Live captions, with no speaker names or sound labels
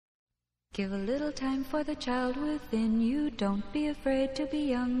Give a little time for the child within you. Don't be afraid to be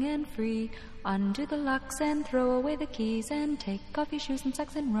young and free. Undo the locks and throw away the keys and take off your shoes and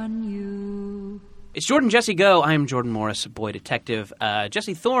socks and run you. It's Jordan Jesse Go. I'm Jordan Morris, boy detective.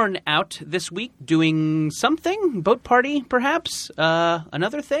 Jesse Thorne out this week doing something? Boat party, perhaps?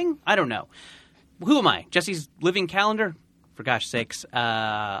 Another thing? I don't know. Who am I? Jesse's living calendar? For gosh sakes.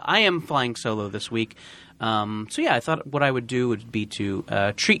 I am flying solo this week. So yeah, I thought what I would do would be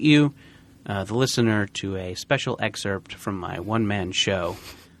to treat you, the listener, to a special excerpt from my one-man show,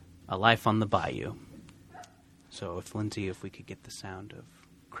 A Life on the Bayou. So if we could get the sound of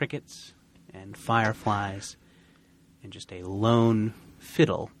crickets and fireflies and just a lone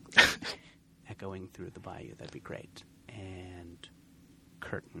fiddle echoing through the bayou, that'd be great. And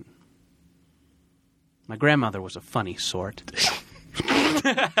curtain. My grandmother was a funny sort.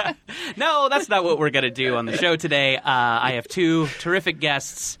 No, that's not what we're going to do on the show today. I have two terrific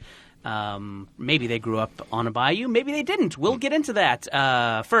guests. Maybe they grew up on a bayou. Maybe they didn't. We'll get into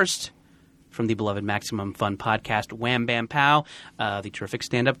that. First, from the beloved Maximum Fun podcast, Wham Bam Pow, the terrific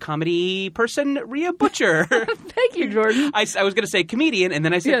stand-up comedy person, Rhea Butcher. Thank you, Jordan. I was going to say comedian, and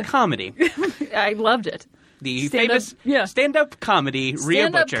then I said comedy. I loved it. The famous stand-up comedy, Rhea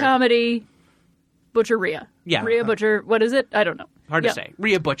Butcher. Stand-up comedy, Butcher Rhea. Yeah. Rhea Butcher. What is it? I don't know. Hard to say.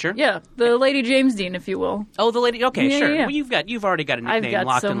 Rhea Butcher. Yeah, the Lady James Dean, if you will. Oh, the lady. Okay, Yeah, sure. yeah. Well, you've already got a nickname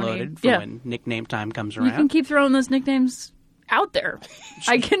locked and loaded for when nickname time comes around. You can keep throwing those nicknames out there.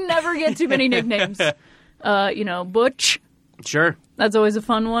 I can never get too many nicknames. Butch. Sure. That's always a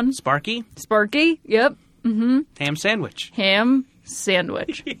fun one. Sparky. Sparky. Yep. Mm-hmm. Ham sandwich. Ham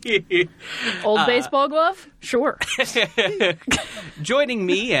sandwich. Old baseball glove? Sure. Joining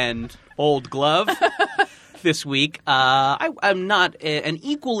me and Old Glove this week, I'm not an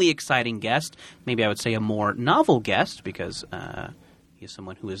equally exciting guest. Maybe I would say a more novel guest because he's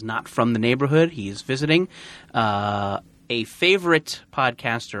someone who is not from the neighborhood. He is visiting. A favorite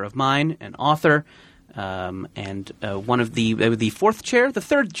podcaster of mine, an author, and one of the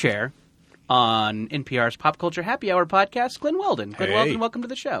third chair on NPR's Pop Culture Happy Hour podcast, Glen Weldon. Glen Weldon, welcome to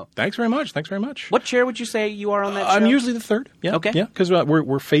the show. Thanks very much. What chair would you say you are on that show? I'm usually the third. Yeah. Okay. Yeah, because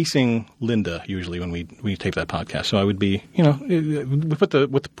we're facing Linda usually when we tape that podcast. So I would be, we put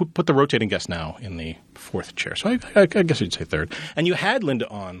the rotating guest now in the fourth chair. So I guess you'd say third. And you had Linda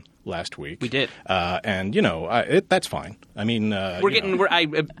on last week. We did. And that's fine. I mean,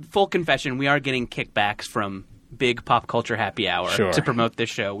 full confession, we are getting kickbacks from big Pop Culture Happy Hour to promote this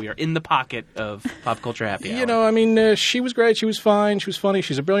show. We are in the pocket of Pop Culture Happy Hour. She was great. She was fine. She was funny.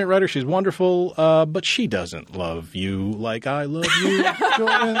 She's a brilliant writer. She's wonderful. But she doesn't love you like I love you,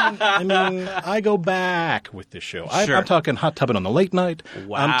 Jordan. I mean, I go back with this show. Sure. I'm talking Hot Tubbin' on the Late Night.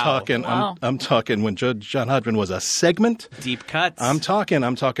 Wow. I'm talking when Judge John Hodgman was a segment. Deep cuts. I'm talking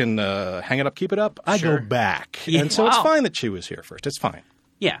Hang It Up, Keep It Up. I go back. Yeah. And so it's fine that she was here first. It's fine.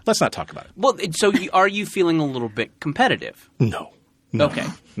 Yeah. Let's not talk about it. Well, so are you feeling a little bit competitive? No. Okay.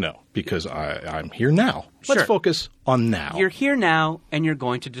 No, because I'm here now. Let's Sure. focus on now. You're here now, and you're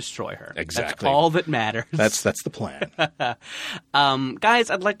going to destroy her. Exactly. That's all that matters. That's the plan. Guys,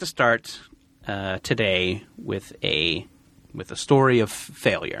 I'd like to start today with a story of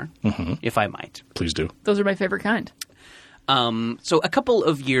failure, if I might. Please do. Those are my favorite kind. So a couple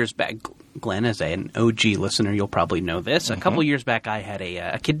of years back, Glenn, as an OG listener, you'll probably know this. A couple years back, I had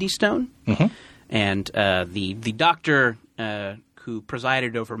a kidney stone, and the doctor who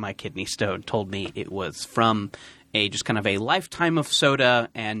presided over my kidney stone told me it was from just kind of a lifetime of soda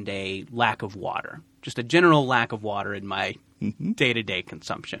and a lack of water, just a general lack of water in my day-to-day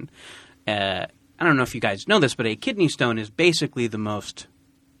consumption. I don't know if you guys know this, but a kidney stone is basically the most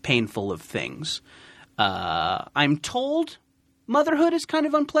painful of things. I'm told motherhood is kind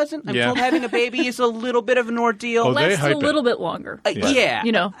of unpleasant. I'm told having a baby is a little bit of an ordeal. Lasts a little bit longer. Yeah.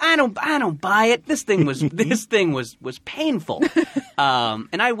 I don't buy it. This thing was painful.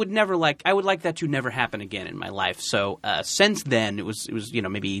 And I would like that to never happen again in my life. So since then, it was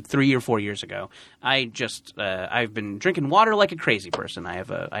maybe 3 or 4 years ago, I've been drinking water like a crazy person. I have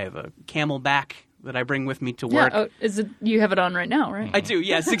a Camelback that I bring with me to work. Yeah, you have it on right now, right? I do,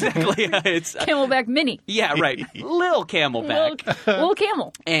 yes, exactly. It's Camelback Mini. Yeah, right. Little Camelback. Little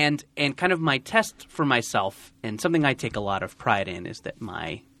camel. And kind of my test for myself, and something I take a lot of pride in, is that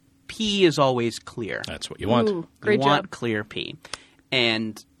my pee is always clear. That's what you want. Ooh, great you job. want clear pee.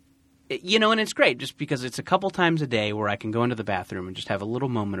 And and it's great just because it's a couple times a day where I can go into the bathroom and just have a little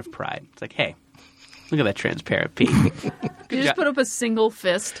moment of pride. It's like, hey, Look at that transparent pee. You just put up a single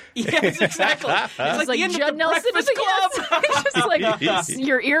fist. Yes, exactly. It's It's like the end Judd of the Nelson at Breakfast the Club. It's just like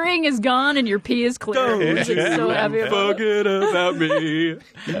your earring is gone and your pee is clear. I'm just so happy about it. Forget about me.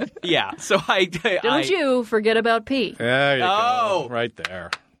 Yeah, so Don't you forget about pee. There you Oh. go. Right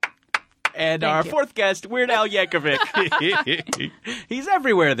there. And Thank our you. fourth guest, Weird Al Yankovic. He's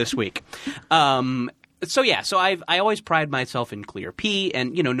everywhere this week. So I always pride myself in clear pee,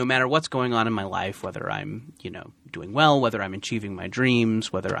 and no matter what's going on in my life, whether I'm doing well, whether I'm achieving my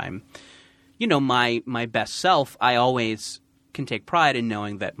dreams, whether I'm my best self, I always can take pride in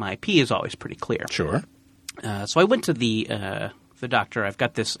knowing that my pee is always pretty clear. Sure. So I went to the doctor. I've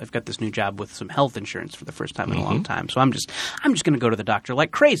got this new job with some health insurance for the first time in a long time. So I'm just going to go to the doctor like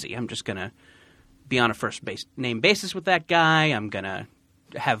crazy. I'm just going to be on a first name basis with that guy. I'm going to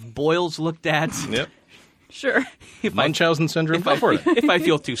have boils looked at. Yep. Sure. Munchausen syndrome. Go for it. If I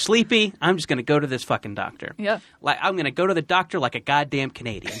feel too sleepy, I'm just going to go to this fucking doctor. Yeah. Like I'm going to go to the doctor like a goddamn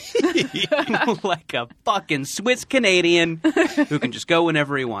Canadian. Like a fucking Swiss Canadian who can just go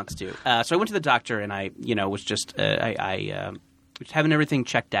whenever he wants to. So I went to the doctor and I was just I was having everything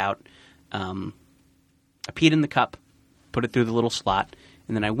checked out. I peed in the cup, put it through the little slot,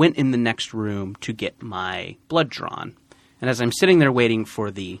 and then I went in the next room to get my blood drawn. And as I'm sitting there waiting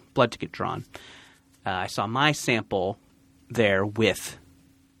for the blood to get drawn, I saw my sample there with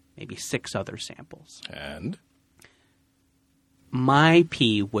maybe 6 other samples. And? My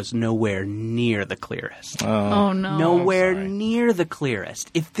pee was nowhere near the clearest. Oh, no. Nowhere sorry. near the clearest.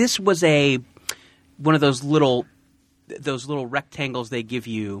 If this was one of those little rectangles they give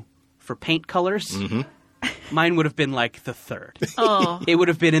you for paint colors, mine would have been like the third. Oh, It would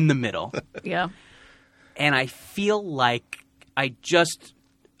have been in the middle. yeah. And I feel like I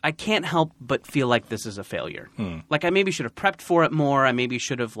can't help but feel like this is a failure. Like I maybe should have prepped for it more. I maybe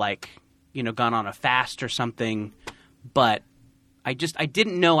should have gone on a fast or something. But I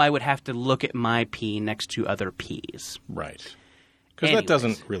didn't know I would have to look at my pee next to other pees. Right. Because that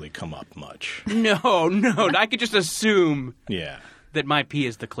doesn't really come up much. No. I could just assume Yeah. that my pee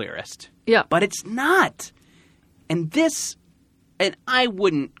is the clearest. Yeah. But it's not. And this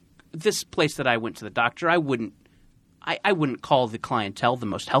place that I went to the doctor, I wouldn't call the clientele the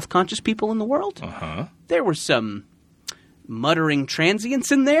most health conscious people in the world. Uh-huh. There were some muttering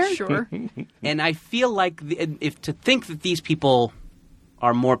transients in there. Sure. And I feel like if to think that these people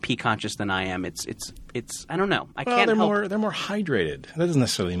are more pee conscious than I am, it's I don't know. I can't help. They're more hydrated. That doesn't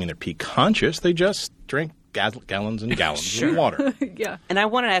necessarily mean they're pee conscious. They just drink gallons and gallons of water. Yeah. And I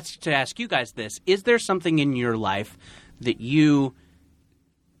wanted to ask you guys this. Is there something in your life that you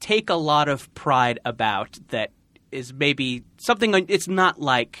take a lot of pride about that is maybe something it's not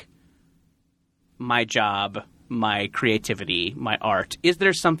like my job, my creativity, my art? Is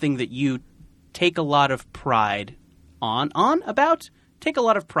there something that you take a lot of pride about? Take a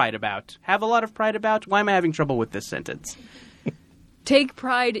lot of pride about? Have a lot of pride about? Why am I having trouble with this sentence? Take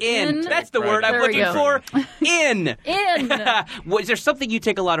pride in. That's the word I'm There we looking go. for. In. In. Is there something you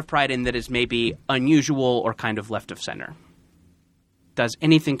take a lot of pride in that is maybe unusual or kind of left of center? Does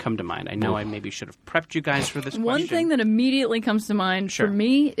anything come to mind? I know I maybe should have prepped you guys for this question. One thing that immediately comes to mind Sure. for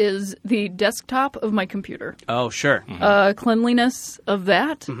me is the desktop of my computer. Oh, sure. Cleanliness of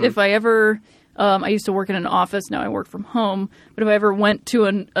that. If I ever, I used to work in an office, now I work from home, but if I ever went to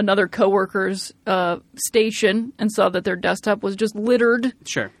another coworker's station and saw that their desktop was just littered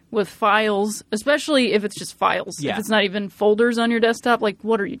Sure. with files, especially if it's just files, Yeah. if it's not even folders on your desktop, like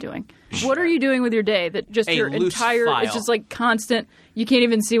what are you doing? What are you doing with your day that just A your loose entire, file. it's just like constant, you can't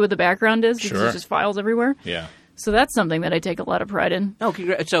even see what the background is because Sure. there's just files everywhere. Yeah. So that's something that I take a lot of pride in. Oh,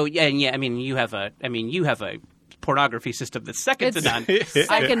 so yeah. I mean, you have a pornography system that's second to It's none. second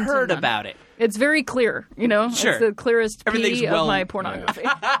I've to heard none. about it. It's very clear, Sure. It's the clearest Everything's P well- of my pornography.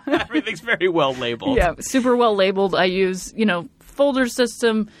 Everything's very well labeled. Yeah, super well labeled. I use, folder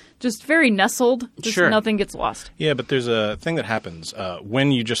system, just very nestled. Just Sure. nothing gets lost. Yeah, but there's a thing that happens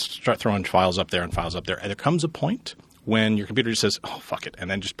when you just start throwing files up there. And there comes a point when your computer just says, oh, fuck it, and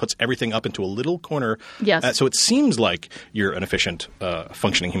then just puts everything up into a little corner. Yes. So it seems like you're an efficient,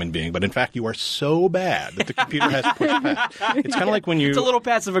 functioning human being, but in fact you are so bad that the computer has pushed past. It's kind of like when you... It's a little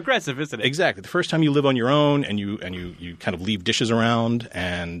passive-aggressive, isn't it? Exactly. The first time you live on your own and you kind of leave dishes around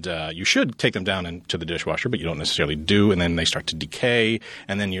and you should take them down into the dishwasher, but you don't necessarily do, and then they start to decay,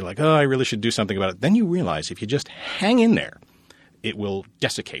 and then you're like, oh, I really should do something about it. Then you realize if you just hang in there, it will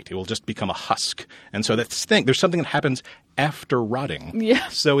desiccate. It will just become a husk. And so there's something that happens after rotting. Yeah.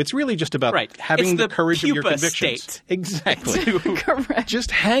 So it's really just about having It's the courage of your pupa convictions. state. Exactly. Correct.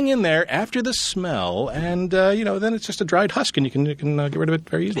 Just hang in there after the smell, and then it's just a dried husk, and you can get rid of it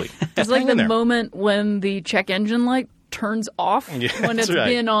very easily. It's like Hang in the there. moment when the check engine light turns off Yeah, when it's that's right.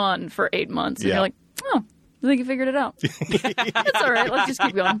 been on for 8 months. And Yeah. you're like, oh, I think you figured it out. It's all right. Let's just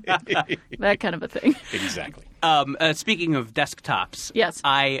keep going. That kind of a thing. Exactly. Speaking of desktops, Yes.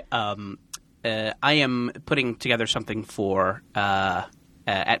 I am putting together something for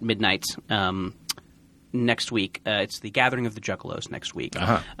at midnight next week. It's the Gathering of the Juggalos next week.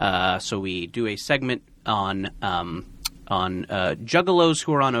 So we do a segment on juggalos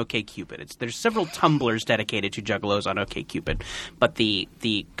who are on OkCupid. There's several tumblers dedicated to juggalos on OkCupid, but the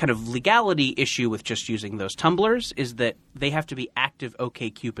kind of legality issue with just using those tumblers is that they have to be active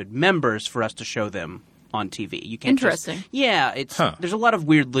OkCupid members for us to show them on TV. You can't Interesting. There's a lot of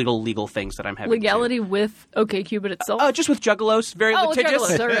weird little legal things that I'm having Legality with OkCupid itself? just with juggalos, very litigious.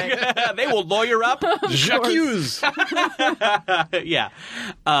 Juggalos, all right. They will lawyer up. J'accuse! Yeah.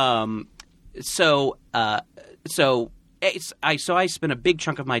 I spent a big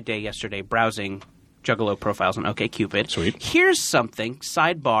chunk of my day yesterday browsing Juggalo profiles on OkCupid. Sweet. Here's something,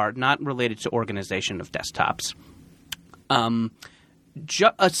 sidebar, not related to organization of desktops.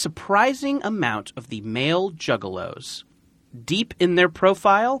 A surprising amount of the male juggalos deep in their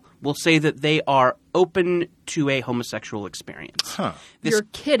profile will say that they are open to a homosexual experience. Huh. You're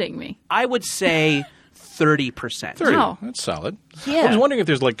kidding me. I would say 30%. 30. Wow. That's solid. Yeah. I was wondering if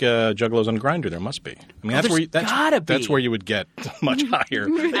there's juggalos on Grindr. There must be. I mean, there's gotta be. That's where you would get much higher.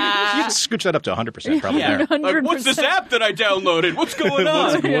 You'd scooch that up to 100% probably there. 100%. What's this app that I downloaded? What's going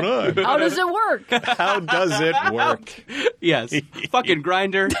on? What's going on? How does it work? How does it work? Yes. Fucking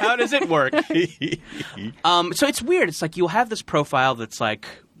Grindr. How does it work? So it's weird. It's like you'll have this profile that's like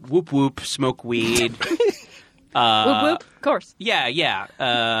whoop whoop, smoke weed. Whoop, whoop. Of course. Yeah.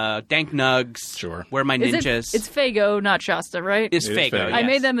 Dank nugs. Sure. Wear my ninjas. It's Fago, not Shasta, right? It's It is Fago. Fago. Yes. I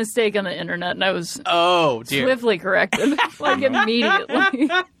made that mistake on the internet, and I was Oh dear. swiftly corrected, like immediately.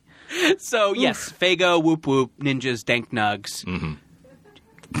 So yes, Fago, whoop whoop, ninjas, dank nugs. Mm-hmm.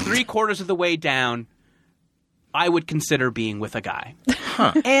 3/4 of the way down, I would consider being with a guy,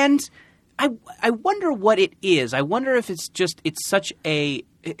 and I wonder what it is. I wonder if it's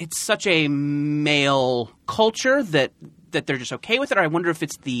such a male culture that they're just okay with it. Or I wonder if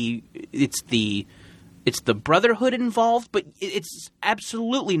it's the brotherhood involved, but it's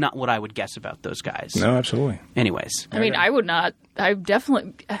absolutely not what I would guess about those guys. No, absolutely. Anyways, I mean, I would not. I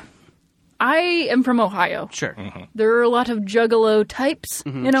am from Ohio. sure. Mm-hmm. There are a lot of juggalo types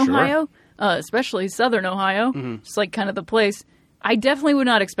in Ohio, especially Southern Ohio. It's like kind of the place. I definitely would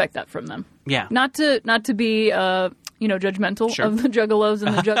not expect that from them. Yeah. Not to be judgmental Sure. of the juggalos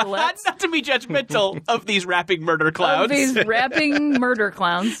and the juggalettes. Not to be judgmental of these rapping murder clowns. Of these rapping murder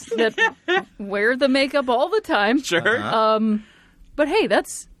clowns that wear the makeup all the time. Sure. But hey,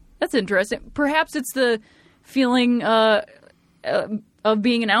 that's interesting. Perhaps it's the feeling of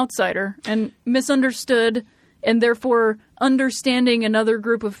being an outsider and misunderstood, and therefore understanding another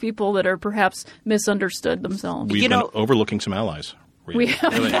group of people that are perhaps misunderstood themselves. We've been overlooking some allies. We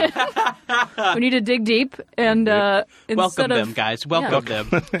have we need to dig deep and Welcome instead of them, guys. Welcome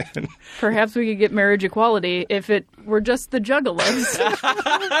them. perhaps we could get marriage equality if it were just the juggalos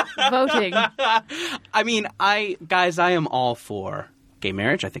voting. I mean, I am all for gay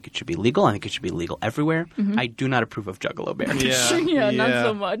marriage. I think it should be legal. I think it should be legal everywhere. I do not approve of juggalo marriage. Yeah, not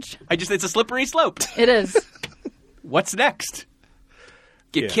so much. It's a slippery slope. It is. What's next?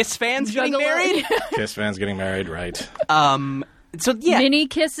 Get Yeah. Kiss fans getting Juggalo- married? Kiss fans getting married, right? So yeah. Mini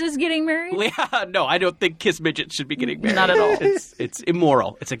kisses getting married? Yeah, no, I don't think Kiss midgets should be getting married. Not at all. It's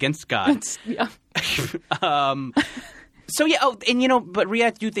immoral. It's against God. Yeah. So yeah, but Rhea, I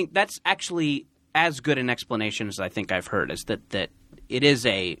do think that's actually as good an explanation as I think I've heard, is that it is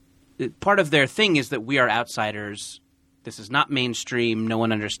part of their thing is that we are outsiders. This is not mainstream. No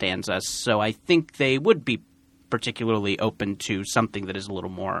one understands us. So I think they would be particularly open to something that is a little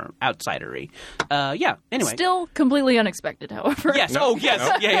more outsidery. Yeah. Anyway. Still completely unexpected, however. Yes. Oh,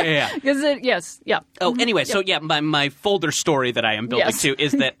 yes. Yeah. Because yeah. Oh, anyway. So yeah, my folder story that I am building Yes. to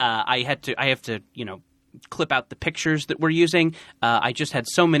is that I have to clip out the pictures that we're using. I just had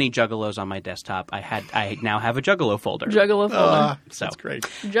so many juggalos on my desktop. I now have a juggalo folder. Juggalo folder. So That's great.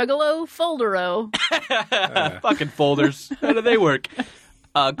 Juggalo foldero. fucking folders. How do they work?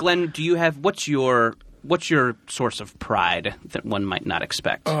 Glenn, do you have what's your source of pride that one might not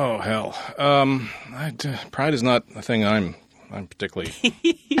expect? Oh hell, pride is not a thing I'm I'm particularly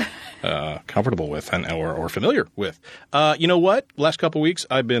comfortable with or familiar with. You know what? Last couple of weeks,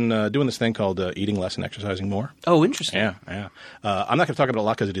 I've been doing this thing called eating less and exercising more. Oh, interesting. Yeah. I'm not going to talk about it a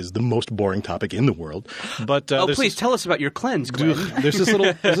lot because it is the most boring topic in the world. But please tell us about your cleanse, Glen. There's this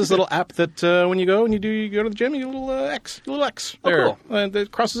little app that when you go to the gym, you get a little X there. Oh, cool. And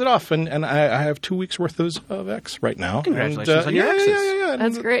it crosses it off, and I have 2 weeks worth of X right now. Congratulations on your X's. Yeah.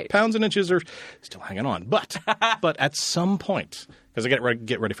 That's great. Pounds and inches are still hanging on, but at some point, because I get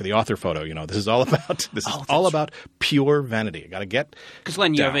ready for the author photo. This is all about pure vanity. I got to get because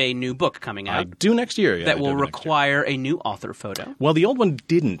Glen, you have a new book coming out. I do next year. Yeah, that will require a new author photo. Well, the old one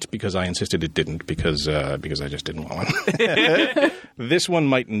didn't because I insisted it didn't because I just didn't want one. This one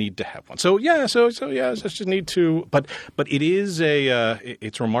might need to have one. So I just need to. But it is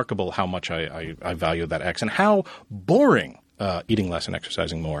it's remarkable how much I value that X and how boring eating less and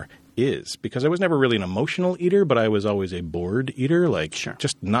exercising more is, because I was never really an emotional eater, but I was always a bored eater,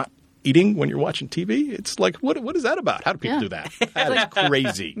 just not eating when you're watching TV. It's like, what is that about? How do people do that? That is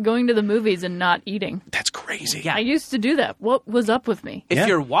crazy. Going to the movies and not eating. That's crazy. I used to do that. What was up with me? If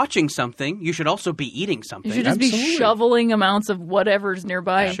you're watching something, you should also be eating something. You should just be shoveling amounts of whatever's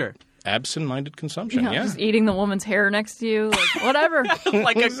nearby. Sure. Absent-minded consumption, Just eating the woman's hair next to you, whatever.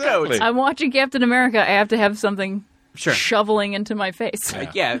 Like a goat. I'm watching Captain America. I have to have something Sure. shoveling into my face.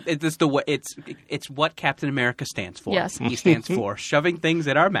 It's what Captain America stands for. Yes. He stands for shoving things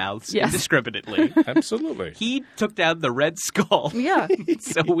in our mouths indiscriminately. Absolutely. He took down the Red Skull. Yeah.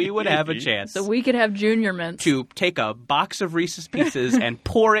 So we would have a chance. So we could have Junior Mints. To take a box of Reese's Pieces and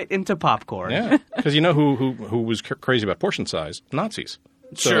pour it into popcorn. Yeah, because you know who was crazy about portion size? Nazis.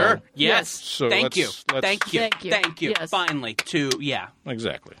 Sure. Yes. So Thank you. Thank you. Yes. Finally.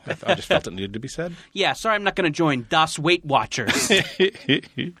 Exactly. I just felt it needed to be said. Yeah. Sorry, I'm not going to join Das Weight Watchers.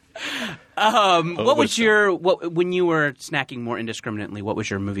 What was when you were snacking more indiscriminately? What was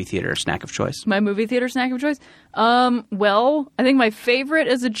your movie theater snack of choice? My movie theater snack of choice? Well, I think my favorite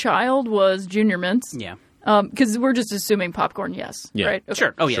as a child was Junior Mints. Yeah. Because we're just assuming popcorn, yes. Yeah. Right? Okay.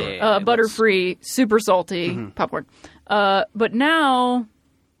 Sure. Oh, yeah. Yeah. Butter-free, super salty popcorn. But now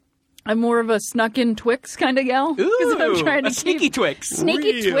I'm more of a snuck-in Twix kind of gal. Ooh, I'm trying to a Sneaky Twix.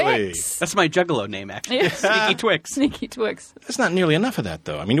 Sneaky Really? Twix. That's my Juggalo name, actually. Yeah. Sneaky Twix. Sneaky Twix. That's not nearly enough of that,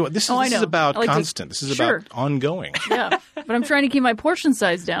 though. I mean, this is about constant. This is about ongoing. Yeah. But I'm trying to keep my portion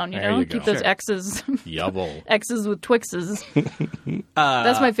size down, There you go. Keep those Sure. X's. Yubble. X's with Twixes.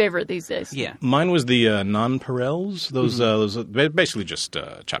 That's my favorite these days. Yeah. Mine was the nonpareils. Those basically just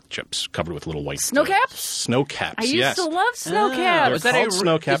chocolate chips covered with little white Snow caps? Snow caps. I used yes. to love snow They're caps. Is that called a-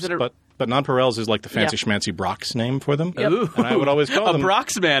 snow caps, is it a- but nonpareils is like the fancy schmancy Brock's name for them. Ooh. And I would always call A them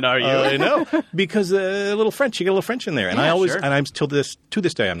Brock's man, are you? I know, because a little French. You get a little French in there, and I always, sure. and I'm to this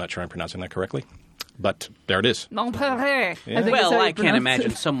day, I'm not sure I'm pronouncing that correctly, but there it is. Nonpareil. Yeah. Well, I can't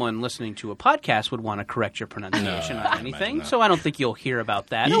imagine someone listening to a podcast would want to correct your pronunciation on anything, so I don't think you'll hear about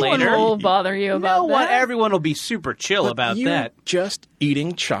that No one later. will bother you about that. Everyone will be super chill about you're that. just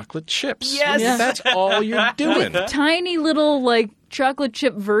eating chocolate chips. Yes. Yeah. That's all you're doing. Tiny little chocolate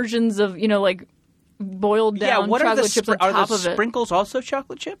chip versions of boiled down what are chocolate the chips on are top the of it. sprinkles also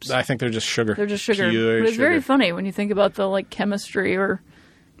chocolate chips? I think they're just sugar. They're just sugar. Pure But it's very sugar. funny when you think about the chemistry or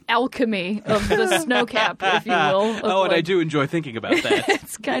alchemy of the snow cap, if you will. And I do enjoy thinking about that.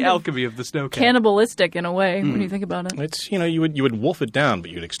 It's kind the of alchemy of the snow cap. cannibalistic in a way when you think about it. It's you would wolf it down,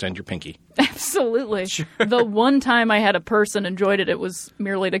 but you'd extend your pinky. Absolutely. The one time I had a purse and enjoyed it, it was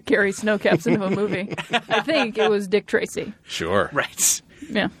merely to carry snow caps into a movie. I think it was Dick Tracy. Sure. Right.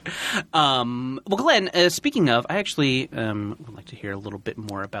 Yeah. Well, Glenn, speaking of, I actually would like to hear a little bit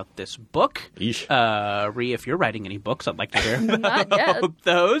more about this book. Yeesh. Rhea, if you're writing any books, I'd like to hear Not yet. about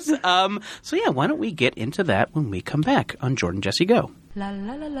those. So yeah, why don't we get into that when we come back on Jordan Jesse Go? La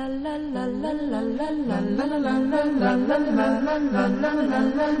la la la la la la la la la la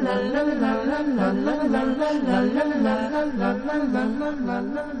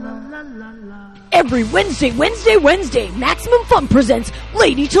Every Wednesday, Maximum Fun presents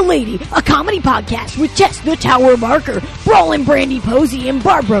Lady to Lady, a comedy podcast with Jess the Tower Marker, Brawlin' Brandy Posey, and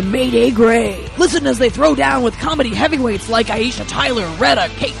Barbara Mayday Gray. Listen as they throw down with comedy heavyweights like Aisha Tyler, Retta,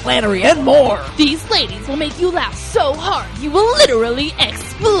 Kate Flannery, and more. These ladies will make you laugh so hard you will literally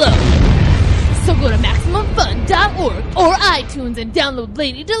explode. So go to MaximumFun.org or iTunes and download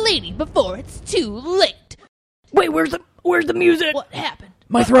Lady to Lady before it's too late. Wait, where's the music? What happened?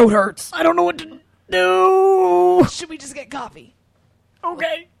 My throat hurts. I don't know what to do. Should we just get coffee?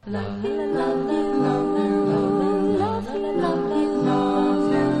 Okay.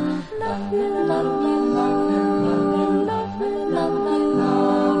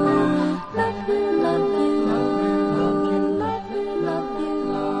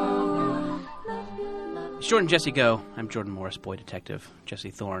 Jordan Jesse Go. I'm Jordan Morris, boy detective. Jesse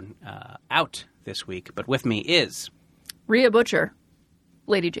Thorne out this week, but with me is Rhea Butcher,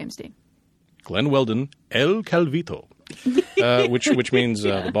 Lady James Dean. Glen Weldon, El Calvito, which means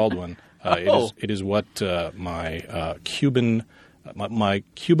the bald one. It is what my Cuban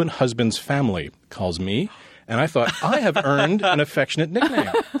husband's family calls me, and I thought I have earned an affectionate nickname.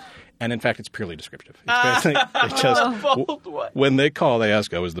 And in fact, it's purely descriptive. It's just when they call, they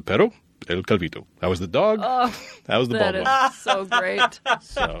ask, "How was the perro?" El Calvito. That was the dog. That was the bald one. That is so great.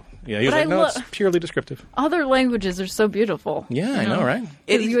 So, yeah, he was like, no, it's purely descriptive. Other languages are so beautiful. Yeah, I know, right?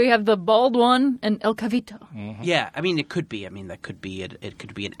 We have the bald one and El Cavito. Mm-hmm. Yeah, I mean, it could be. I mean, that could be. It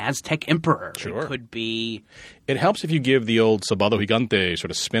could be an Aztec emperor. Sure. It could be. It helps if you give the old Sabado Gigante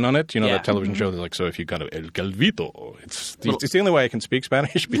sort of spin on it. You know, that television show. Like, so if you got El Calvito, it's the only way I can speak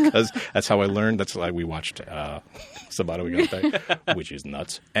Spanish because that's how I learned. That's why we watched Sabado Gigante, which is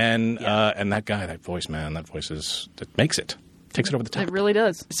nuts. And that guy, that voice, man, that voice that makes it. Takes it over the top. It really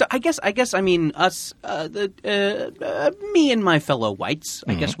does. So I guess I mean us, me and my fellow whites.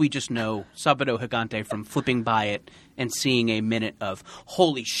 I guess we just know Sabado Gigante from flipping by it and seeing a minute of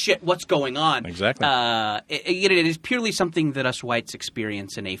holy shit, what's going on? Exactly. It is purely something that us whites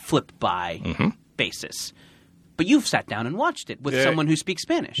experience in a flip by basis. But you've sat down and watched it with someone who speaks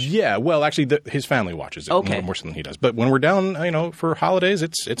Spanish. Yeah, well, actually, his family watches it more so than he does. But when we're down, for holidays,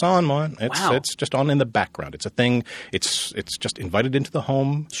 it's on, man. It's just on in the background. It's a thing. It's just invited into the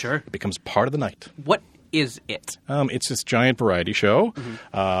home. Sure, it becomes part of the night. What is it? It's this giant variety show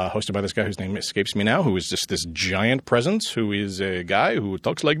hosted by this guy whose name escapes me now, who is just this giant presence, who is a guy who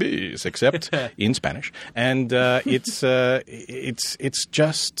talks like this, except in Spanish. And it's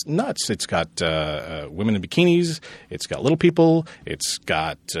just nuts. It's got women in bikinis. It's got little people. It's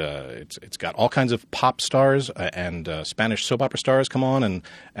got all kinds of pop stars and Spanish soap opera stars come on,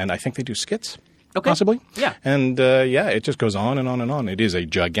 and I think they do skits, possibly. Yeah. And it just goes on and on and on. It is a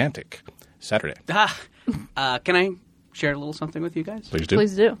gigantic Saturday. Can I share a little something with you guys? Please do.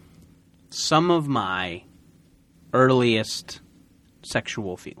 Please do. Some of my earliest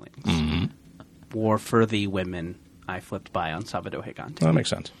sexual feelings were for the women I flipped by on Sabado Gigante. That makes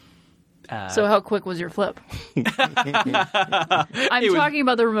sense. So how quick was your flip? I'm talking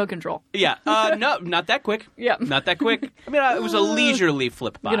about the remote control. Yeah. No, not that quick. Yeah. Not that quick. I mean, it was a leisurely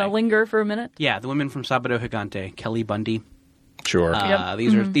flip by. You gonna linger for a minute? Yeah, the women from Sabado Gigante, Kelly Bundy. Sure.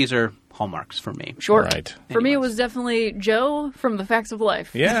 These are hallmarks for me. Sure. Right. For me, it was definitely Joe from The Facts of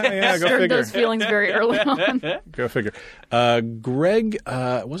Life. Yeah, go Stirred figure. those feelings very early on. Go figure. Greg,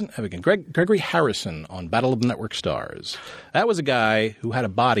 wasn't Evigan, Gregory Harrison on Battle of the Network Stars. That was a guy who had a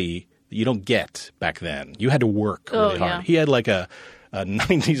body that you don't get back then. You had to work really hard. Yeah. He had like a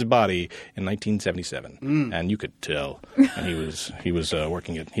 90s body in 1977, and you could tell. And he was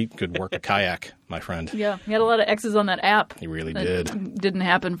working it. He could work a kayak, my friend. Yeah, he had a lot of X's on that app. He really that did. Didn't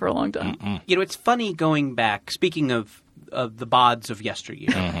happen for a long time. It's funny going back. Speaking of the bods of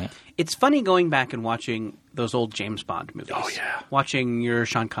yesteryear, it's funny going back and watching those old James Bond movies. Oh, yeah. Watching your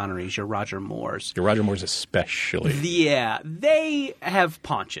Sean Connerys, your Roger Moores. Your Roger Moores especially. Yeah, they have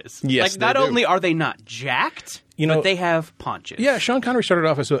paunches. Yes, like, not they do. only are they not jacked, but they have paunches. Yeah, Sean Connery started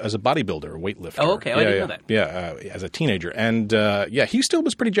off as a bodybuilder, a weightlifter. Oh, okay. I didn't know that. Yeah, as a teenager. And, he still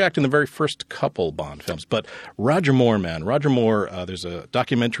was pretty jacked in the very first couple Bond films. But Roger Moore, man. Roger Moore, there's a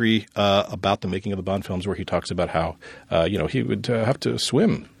documentary about the making of the Bond films where he talks about how, he would have to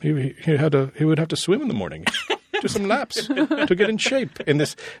swim. He would have to swim in the morning. Do some laps to get in shape in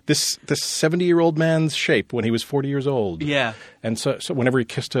this 70-year-old man's shape when he was 40 years old. Yeah. And so whenever he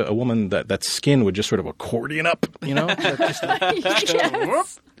kissed a woman, that skin would just sort of accordion up,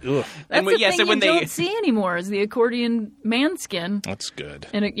 Yes. Ugh. That's the thing you don't see anymore is the accordion man skin. That's good.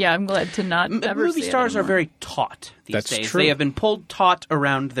 And I'm glad to not ever movie see stars it are very taut these That's days. true. They have been pulled taut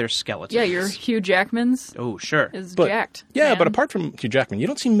around their skeletons. Yeah, your Hugh Jackman's Oh, sure. is But, jacked. Yeah, man. but apart from Hugh Jackman, you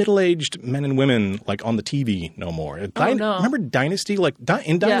don't see middle-aged men and women like on the TV no more. No. Remember Dynasty? Like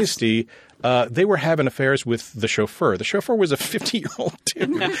in Dynasty, they were having affairs with the chauffeur. The chauffeur was a 50-year-old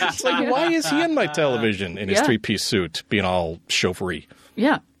dude. It's like, why is he on my television in his three-piece suit, being all chauffeur-y?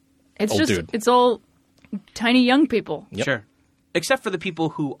 Yeah. It's Old just, dude. it's all tiny young people. Yep. Sure. Except for the people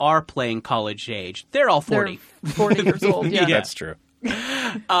who are playing college age. They're all 40. They're 40 years old. Yeah. That's true.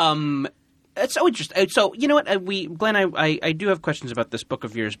 It's so interesting. So, you know what, Glenn, I do have questions about this book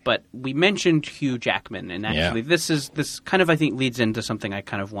of yours, but we mentioned Hugh Jackman, and actually this kind of, I think, leads into something I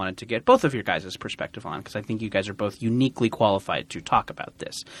kind of wanted to get both of your guys' perspective on, because I think you guys are both uniquely qualified to talk about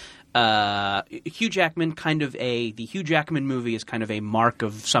this. Hugh Jackman, the Hugh Jackman movie is kind of a mark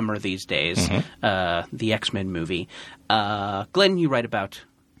of summer these days, the X-Men movie. Glenn, you write about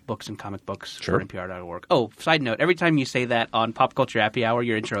books and comic books Sure. for NPR.org. Oh, side note, every time you say that on Pop Culture Happy Hour,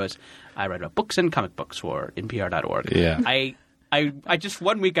 your intro is, I write about books and comic books for NPR.org. Yeah. I just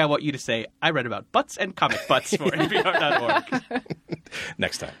 1 week I want you to say, I read about butts and comic butts for NPR.org.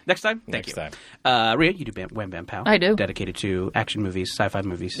 Next time. Next time? Thank Next you. time. Rhea, you do Wham Bam Pow. I do. Dedicated to action movies, sci-fi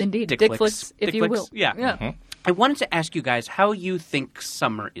movies. Indeed. Dick Dick flicks, flicks, if you will. Yeah. Yeah. I wanted to ask you guys how you think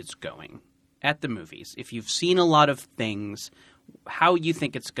summer is going at the movies. If you've seen a lot of things, how you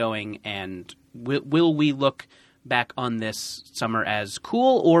think it's going, and will we look back on this summer as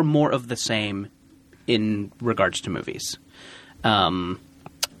cool or more of the same in regards to movies? I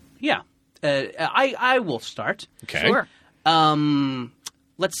will start. Okay. Sure.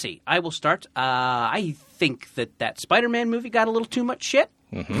 Let's see. I will start. I think that Spider-Man movie got a little too much shit.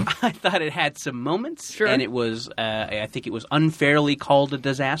 Mm-hmm. I thought it had some moments, Sure. and it was. I think it was unfairly called a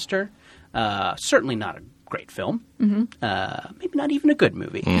disaster. Certainly not a great film. Mm-hmm. Maybe not even a good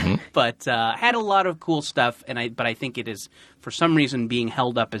movie, but had a lot of cool stuff. But I think it is for some reason being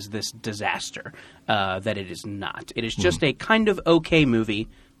held up as this disaster that it is not. It is just a kind of okay movie.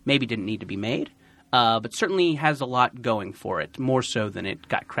 Maybe didn't need to be made. But certainly has a lot going for it, more so than it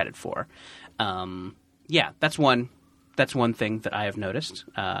got credit for. That's one thing that I have noticed.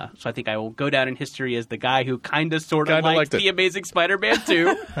 So I think I will go down in history as the guy who kind of sort of liked The Amazing Spider-Man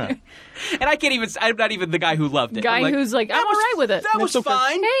 2. And I'm not even the guy who loved it. Guy who's like, I'm all right with it. That was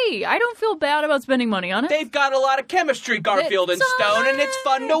fine. Hey, I don't feel bad about spending money on it. They've got a lot of chemistry, Garfield and Stone, and it's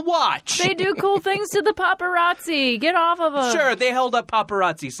fun to watch. They do cool things to the paparazzi. Get off of them. Sure, they held up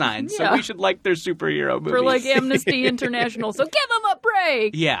paparazzi signs, so Yeah. we should like their superhero movies. For like Amnesty International. So give them a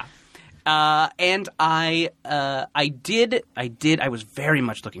break. Yeah. And I was very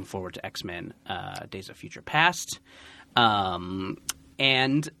much looking forward to X-Men, Days of Future Past.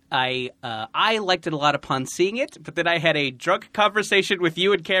 And I liked it a lot upon seeing it, but then I had a drunk conversation with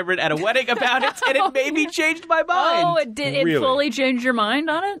you and Cameron at a wedding about it, and it made me change my mind. Oh, it did. It Really? fully changed your mind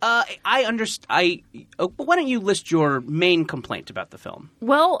on it? I understand. Why don't you list your main complaint about the film?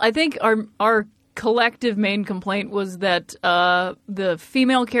 Well, I think our collective main complaint was that the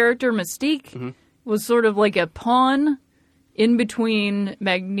female character Mystique was sort of like a pawn in between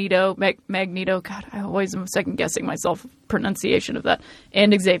Magneto. God, I always am second guessing myself pronunciation of that,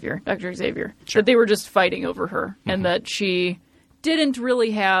 and Xavier, Dr. Xavier. Sure. That they were just fighting over her, and that she didn't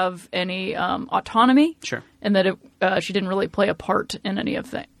really have any autonomy. Sure. And that she didn't really play a part in any of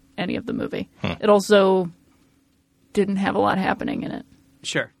the movie. It also didn't have a lot happening in it.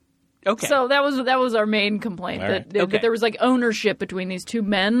 Sure. Okay. So that was our main complaint, All right. that there was like ownership between these two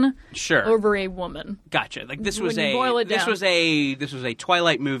men Sure. over a woman. Gotcha. Like this When was you boil it this down. was a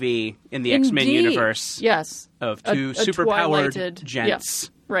Twilight movie in the X-Men Indeed. universe. Yes. Of two A superpowered twilighted- gents. yeah,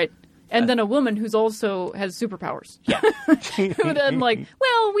 right. And then a woman who's also has superpowers. Yeah. Who then like,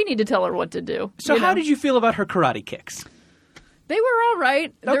 well, we need to tell her what to do. So how did you feel about her karate kicks? They were all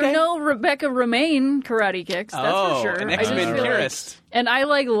right. There Okay. are no Rebecca Romaine karate kicks, that's for sure. an I just X-Men feel like- purist. and I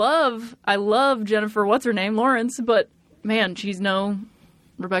love Jennifer, what's her name, Lawrence, but man, she's no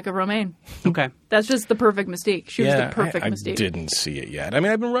Rebecca Romaine. Okay. That's just the perfect Mystique. She was the perfect I Mystique. didn't see it yet. I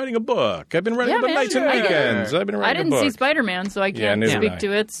mean, I've been writing a book. I've been writing about man, nights and I get it. weekends. I've been I writing didn't a book. see Spider-Man, so I can't neither did speak I.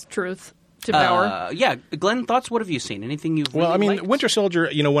 to its truth to power. Yeah, Glenn, thoughts? What have you seen? Anything you've Well, really I mean, liked? Winter Soldier,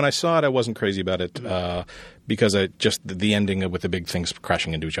 when I saw it, I wasn't crazy about it because the ending with the big things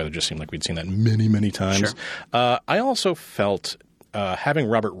crashing into each other just seemed like we'd seen that many, many times. Sure. I also felt having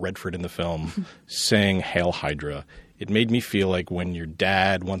Robert Redford in the film saying Hail Hydra, it made me feel like when your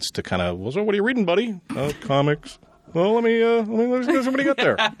dad wants to kind of, well, so what are you reading, buddy? Oh, comics. Well, let me somebody get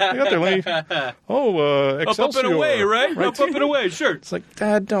there. Excelsior. Up and away, right? Up and away, sure. It's like,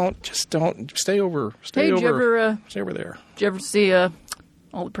 Dad, don't stay over. Hey, did you ever, stay over there. did you ever see All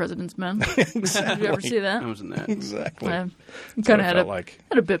the President's Men? Exactly. Did you ever see that? I was in that. Exactly. I That's kind what of it felt like.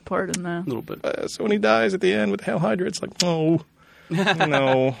 had a bit part in that. A little bit. So when he dies at the end with Hail Hydra, it's like, no.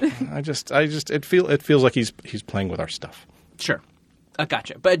 It feels like he's playing with our stuff. Sure.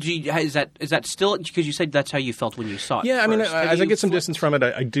 Gotcha. But is that still, because you said that's how you felt when you saw it? Yeah, I mean, first. as I get some distance from it,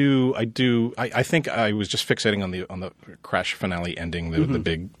 I think I was just fixating on the crash finale ending, the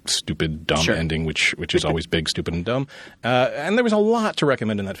big, stupid, dumb Sure. ending, which is always big, stupid, and dumb. And there was a lot to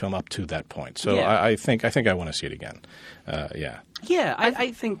recommend in that film up to that point. So Yeah. I think I want to see it again. Yeah. Yeah,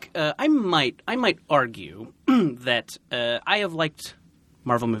 I think I might argue that I have liked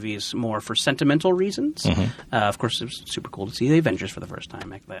Marvel movies more for sentimental reasons. Of course, it was super cool to see the Avengers for the first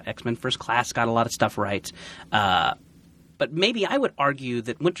time. The X-Men First Class got a lot of stuff right. But maybe I would argue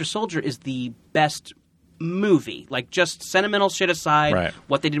that Winter Soldier is the best movie. Like, just sentimental shit aside, Right.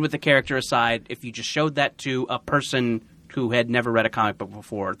 what they did with the character aside, if you just showed that to a person who had never read a comic book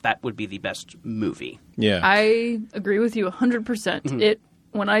before, that would be the best movie. Yeah. I agree with you 100%.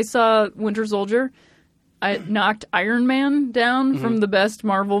 When I saw Winter Soldier, it knocked Iron Man down from the best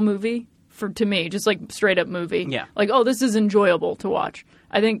Marvel movie to me, just like straight up movie. Yeah. Like, oh, this is enjoyable to watch.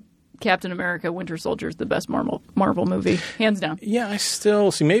 I think Captain America Winter Soldier is the best Marvel movie, hands down. Yeah, I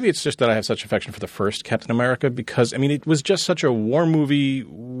still see. Maybe it's just that I have such affection for the first Captain America because, I mean, it was just such a war movie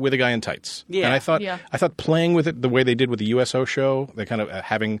with a guy in tights. Yeah. And I thought playing with it the way they did with the USO show, they kind of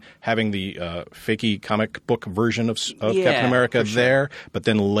having the fakey comic book version of Captain America there, but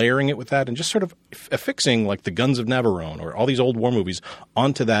then layering it with that and just sort of affixing like the Guns of Navarone or all these old war movies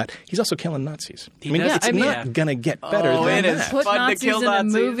onto that. He's also killing Nazis. It's not going to get better than it is that. Put fun Nazis to kill in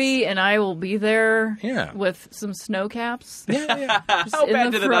Nazis. a movie, and I will be there Yeah. with some snow caps. Yeah. How in bad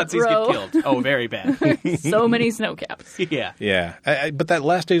the did the front Nazis row. get killed? Oh, very bad. So many snow caps. Yeah. Yeah, but that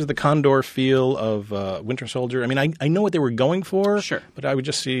last days of the Condor feel of Winter Soldier. I mean, I know what they were going for. Sure. But I would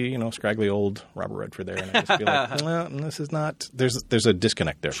just see scraggly old Robert Redford there, and I just be like, well, this is not. There's a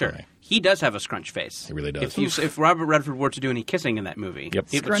disconnect there for me. He does have a scrunch face. He really does. If Robert Redford were to do any kissing in that movie, Yep.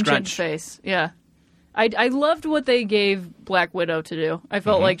 he would Scrunch in scrunch. face. Yeah. I loved what they gave Black Widow to do. I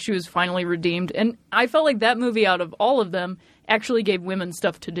felt like she was finally redeemed. And I felt like that movie, out of all of them, actually gave women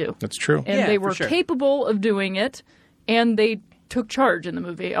stuff to do. That's true. And Yeah, they for were sure. capable of doing it, and they took charge in the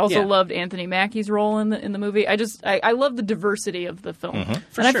movie. I also loved Anthony Mackie's role in the movie. I love the diversity of the film. And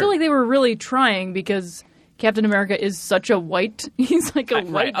I sure. feel like they were really trying because Captain America is such a white. He's like a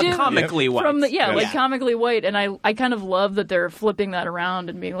white dude. comically white. From comically white, and I kind of love that they're flipping that around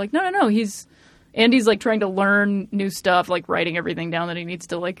and being like, no, he's like trying to learn new stuff, like writing everything down that he needs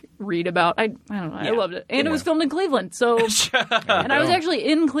to like read about. I don't know, I loved it, and it was filmed in Cleveland, so and I was actually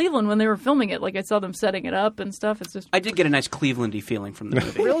in Cleveland when they were filming it. Like I saw them setting it up and stuff. It's just I did get a nice Cleveland-y feeling from the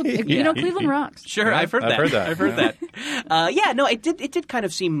movie. Cleveland rocks. Sure, Yeah, I've heard that. I've heard that. It did kind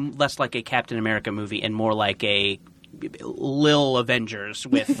of seem less like a Captain America movie and more like a Lil Avengers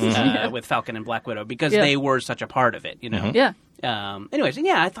with Falcon and Black Widow because they were such a part of it, Yeah. Anyways,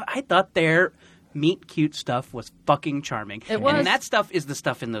 I thought their meet cute stuff was fucking charming. It was. And that stuff is the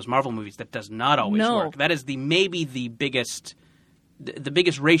stuff in those Marvel movies that does not always work. That is maybe the biggest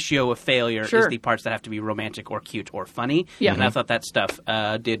ratio of failure is the parts that have to be romantic or cute or funny. Yeah. And I thought that stuff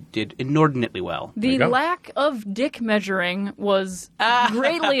did inordinately well. The lack of dick measuring was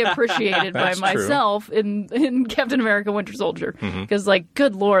greatly appreciated by That's true. myself in Captain America Winter Soldier. Because, like,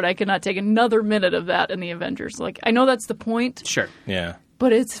 good Lord, I cannot take another minute of that in the Avengers. Like, I know that's the point, Sure. Yeah.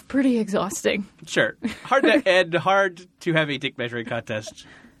 but it's pretty exhausting. Sure. Hard to have a dick measuring contest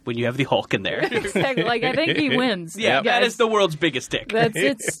when you have the Hulk in there. Exactly. Like, I think he wins. Yeah, that is the world's biggest dick.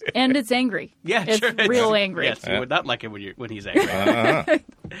 And it's angry. Yeah, it's sure. real angry. Yes, you would not like it when he's angry.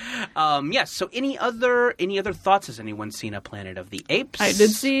 Yes. So, any other thoughts? Has anyone seen a Planet of the Apes? I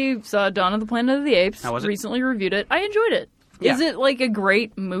saw Dawn of the Planet of the Apes. How was it? Recently reviewed it. I enjoyed it. Yeah. Is it like a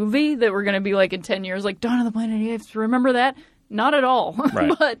great movie that we're going to be like in 10 years, like Dawn of the Planet of the Apes? Remember that? Not at all.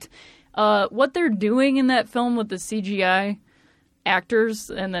 Right. But what they're doing in that film with the CGI actors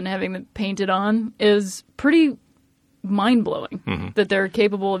and then having them painted on is pretty mind-blowing that they're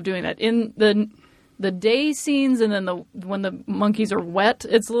capable of doing that. In the day scenes and then when the monkeys are wet,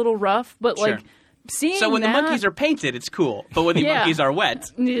 it's a little rough, but Sure. like seeing So when that, the monkeys are painted, it's cool. But when the monkeys are wet,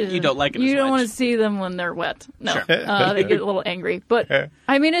 you don't like it as much. You don't want to see them when they're wet. No. Sure. They get a little angry. But,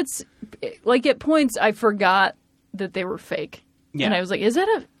 I mean, it's like at points I forgot that they were fake. Yeah. And I was like, is that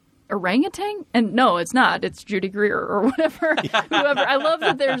a orangutan? And no, it's not. It's Judy Greer or whatever. Whoever. I love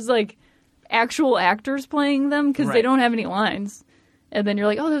that there's like actual actors playing them because they Right. don't have any lines. And then you're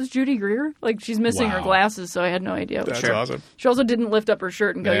like, oh, that was Judy Greer? Like, she's missing her Wow. glasses, so I had no idea. That's Sure. awesome. She also didn't lift up her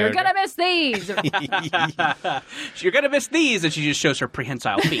shirt and go, There you're you go. going to miss these. You're going to miss these, and she just shows her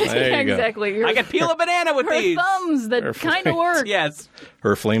prehensile feet. There you go. Exactly. I can peel a banana with her these. thumbs that kind of work. Yes.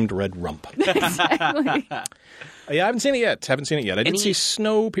 Her flamed red rump. Exactly. Yeah, I haven't seen it yet. I did see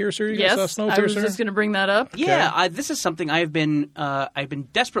Snowpiercer. You guys Yes, saw I was Snowpiercer? just going to bring that up. Yeah, this is something I've been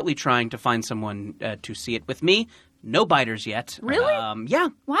desperately trying to find someone to see it with me. No biters yet. Really? Yeah.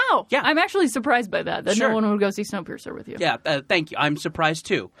 Wow. Yeah. I'm actually surprised by that Sure. no one would go see Snowpiercer with you. Yeah, thank you. I'm surprised,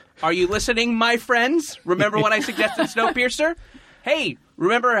 too. Are you listening, my friends? Remember when I suggested Snowpiercer? Hey,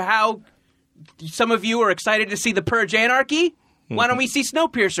 remember how some of you are excited to see The Purge Anarchy? Why don't we see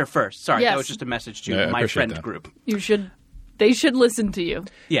Snowpiercer first? Sorry, Yes. that was just a message to Yeah, I my appreciate friend that. group. They should listen to you.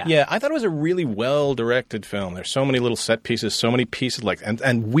 Yeah. Yeah, I thought it was a really well-directed film. There's so many little set pieces, so many pieces,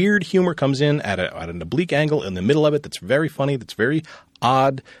 and weird humor comes in at an oblique angle in the middle of it that's very funny, that's very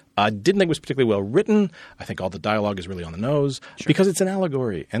odd. I didn't think it was particularly well written. I think all the dialogue is really on the nose because it's an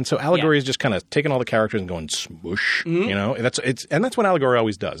allegory. And so allegory is just kind of taking all the characters and going smoosh, you know. And that's what allegory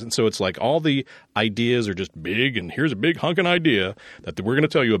always does. And so it's like all the ideas are just big, and here's a big hunkin' idea that we're going to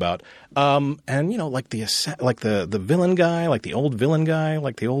tell you about. And you know, like the villain guy, like the old villain guy,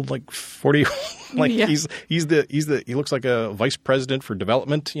 like the old 40 like he looks like a vice president for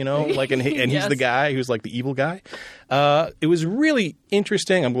development, you know, like and he's the guy who's like the evil guy. It was really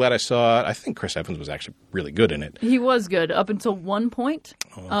interesting. I'm glad I saw it. I think Chris Evans was actually really good in it. He was good up until one point,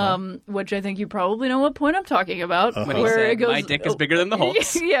 which I think you probably know what point I'm talking about. When he said, my dick is bigger than the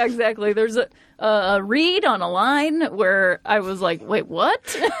Hulk's. Yeah, exactly. There's a read on a line where I was like, wait,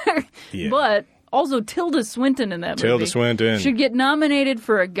 what? But also Tilda Swinton in that movie. Tilda Swinton should get nominated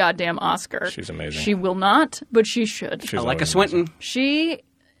for a goddamn Oscar. She's amazing. She will not, but she should. I like a Swinton. It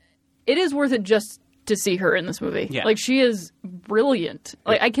is worth it just to see her in this movie. Yeah. Like, she is brilliant.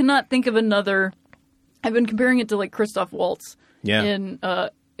 Like, I cannot think of another. I've been comparing it to like Christoph Waltz in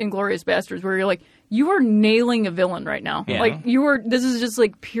Inglourious Bastards, where you're like, you are nailing a villain right now. Yeah. Like, this is just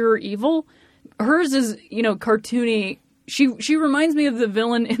like pure evil. Hers is, you know, cartoony. She reminds me of the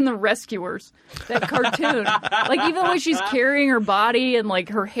villain in The Rescuers, that cartoon. Like, even the way she's carrying her body and like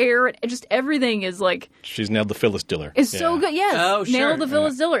her hair, and just everything is like. She's nailed the Phyllis Diller. It's so good. Yes. Oh, sure. Nailed the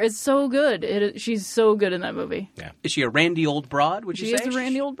Phyllis Diller. It's so good. She's so good in that movie. Yeah. Is she a randy old broad, would you say? She is a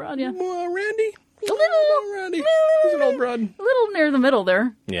randy old broad, yeah. Randy? A little, Randy. He's an old broad. a little near the middle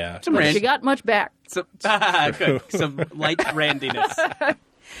there. Yeah. Some But rand- she got much back. Good. Some light randiness.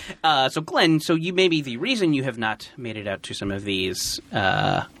 So, Glenn, you maybe the reason you have not made it out to some of these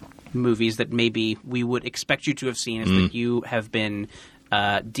movies that maybe we would expect you to have seen is that you have been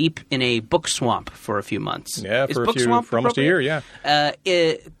deep in a book swamp for a few months. Yeah, is for book swamp for almost a year, yeah.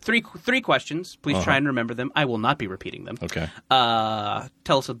 Three questions. Please try and remember them. I will not be repeating them. Okay.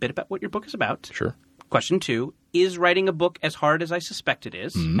 Tell us a bit about what your book is about. Sure. Question 2, is writing a book as hard as I suspect it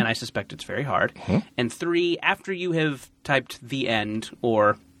is? And I suspect it's very hard. And 3, after you have typed the end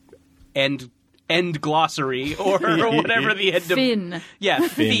or end glossary or whatever the end Fin. of... Yeah,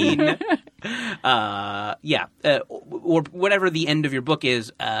 fin. Or whatever the end of your book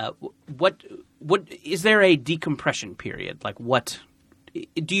is, what is there a decompression period? Like what...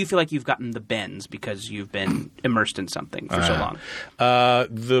 Do you feel like you've gotten the bends because you've been immersed in something for so long?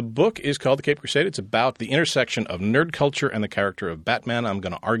 The book is called The Cape Crusade. It's about the intersection of nerd culture and the character of Batman. I'm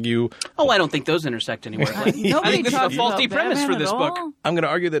going to argue... Oh, I don't think those intersect anywhere. I think this is a faulty premise for this book. I'm going to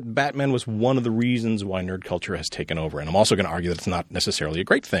argue that Batman was one of the reasons why nerd culture has taken over. And I'm also going to argue that it's not necessarily a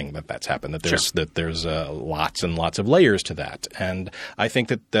great thing that that's happened, that there's lots and lots of layers to that. And I think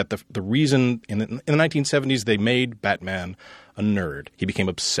that the reason in the 1970s they made Batman a nerd. He became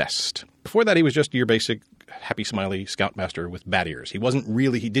obsessed. Before that, he was just your basic happy, smiley scoutmaster with bat ears. He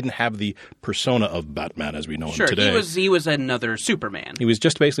didn't have the persona of Batman as we know him today. He was another Superman. He was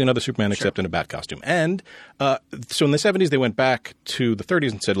just basically another Superman except in a bat costume. And so in the 70s, they went back to the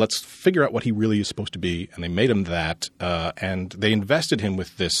 30s and said, let's figure out what he really is supposed to be. And they made him that. And they invested him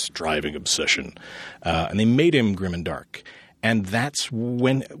with this driving obsession. And they made him grim and dark. And that's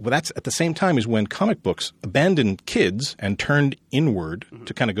at the same time is when comic books abandoned kids and turned inward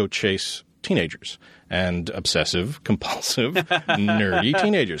to kind of go chase teenagers and obsessive, compulsive, nerdy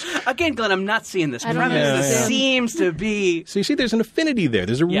teenagers. Again, Glenn, I'm not seeing this I don't premise. understand. This seems to be... So you see, there's an affinity there.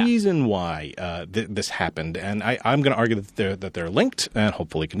 There's a reason why this happened. And I'm going to argue that they're linked, and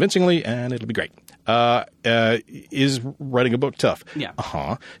hopefully convincingly, and it'll be great. Is writing a book tough? Yeah.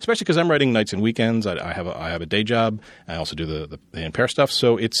 Especially because I'm writing nights and weekends. I have a day job. I also do the impair stuff.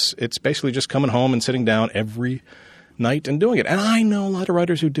 So it's basically just coming home and sitting down every night and doing it. And I know a lot of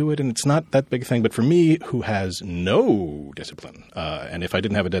writers who do it, and it's not that big a thing. But for me, who has no discipline, and if I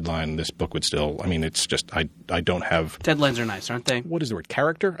didn't have a deadline, this book would still. I mean, it's just I don't have Deadlines are nice, aren't they? What is the word?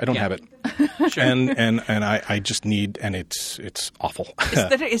 Character? I don't have it. Sure. And I just need, and it's awful.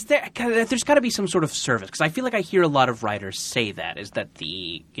 There's got to be some sort of service, because I feel like I hear a lot of writers say that, is that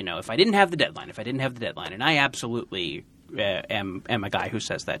if I didn't have the deadline, and I absolutely am a guy who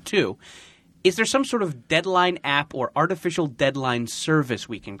says that too. Is there some sort of deadline app or artificial deadline service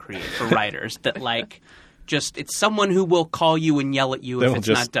we can create for writers that it's someone who will call you and yell at you if it's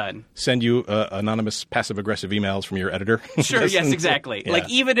not done? Send you anonymous passive-aggressive emails from your editor? Sure, yes, exactly. Yeah. Like,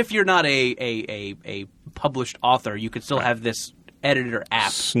 even if you're not a published author, you could still have this editor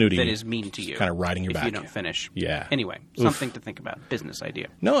app Snooty, that is mean to you. kind of riding your if back. you don't finish. Yeah. Anyway, something to think about. Business idea.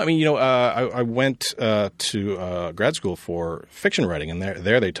 No, I mean, I went to grad school for fiction writing, and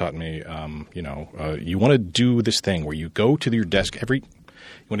there they taught me, you want to do this thing where you go to your desk every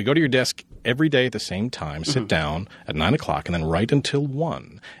You want to go to your desk every day at the same time, sit down at 9 o'clock, and then write until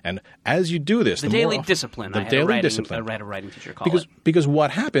 1. And as you do this, The daily discipline. I had a writing teacher call it. Because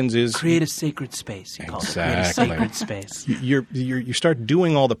what happens is Create a sacred space, he calls it. Create a sacred space. you start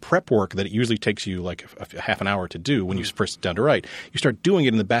doing all the prep work that it usually takes you like a half an hour to do when you first sit down to write. You start doing it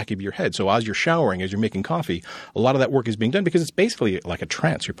in the back of your head. So as you're showering, as you're making coffee, a lot of that work is being done because it's basically like a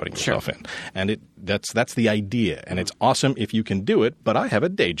trance you're putting yourself in. And that's the idea. And it's awesome if you can do it, but I have a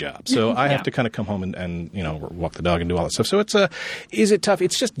day job. So I have to kind of come home and walk the dog and do all that stuff. So is it tough?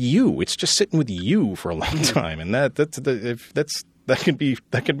 It's just you. It's just sitting with you for a long time. And that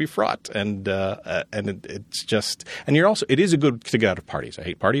can be fraught, and it's just, and it is a good to get out of parties. I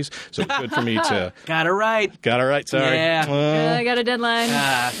hate parties, so it's good for me to Gotta write. Sorry, I got a deadline.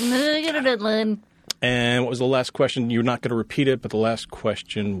 I got a deadline. And what was the last question? You're not going to repeat it, but the last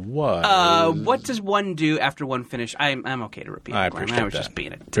question was... what does one do after one finish? I'm okay to repeat it. I appreciate that. I was just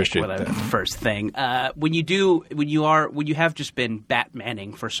being a dick Appreciate with that. the first thing. When you have just been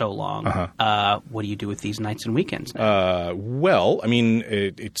Batmaning for so long, what do you do with these nights and weekends now? Well, I mean,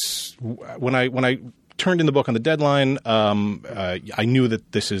 it's when I turned in the book on the deadline, I knew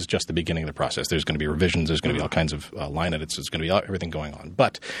that this is just the beginning of the process. There's going to be revisions. There's going to be all kinds of line edits. There's going to be everything going on.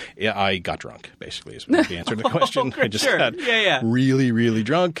 But I got drunk, basically, is the answer to the question. I just got really, really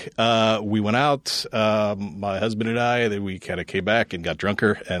drunk. We went out, my husband and I, then we kind of came back and got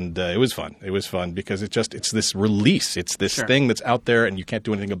drunker, and it was fun. It was fun because it's this release. It's this thing that's out there, and you can't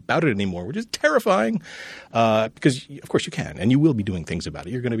do anything about it anymore, which is terrifying because, of course, you can, and you will be doing things about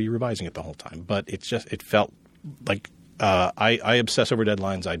it. You're going to be revising it the whole time. But it felt like I obsess over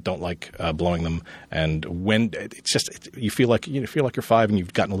deadlines. I don't like blowing them, and when you feel like you're 5 and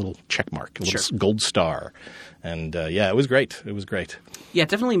you've gotten a little check mark, a little gold star, and it was great. It was great. Yeah,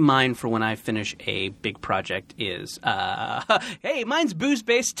 definitely mine for when I finish a big project is, hey, mine's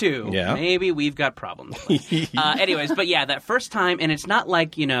booze-based too. Yeah. Maybe we've got problems. Anyways, but yeah, that first time, and it's not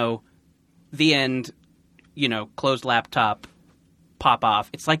like, the end, closed laptop, pop off.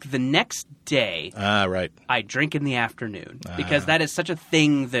 It's like the next day right. I drink in the afternoon because that is such a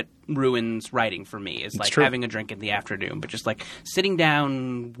thing that ruins writing for me is like having a drink in the afternoon, but just like sitting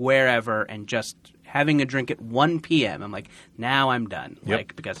down wherever and just having a drink at 1 p.m. I'm like, now I'm done.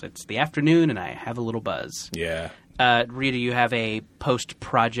 Like because it's the afternoon and I have a little buzz. Yeah. Rhea, do you have a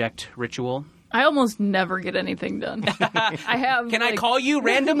post-project ritual? I almost never get anything done. I have. Can I call you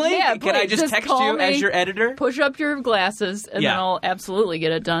randomly? Yeah, Can I just text you as your editor? Push up your glasses, and then I'll absolutely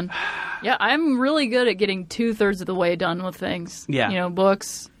get it done. Yeah, I'm really good at getting 2/3 of the way done with things. Yeah.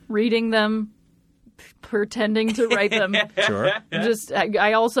 Books, reading them, pretending to write them. Sure.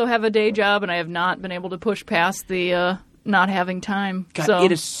 I also have a day job, and I have not been able to push past the not having time. God,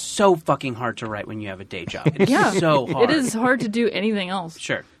 it is so fucking hard to write when you have a day job. It's so hard. It is hard to do anything else.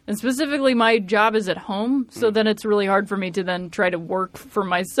 Sure. And specifically, my job is at home, so then it's really hard for me to then try to work for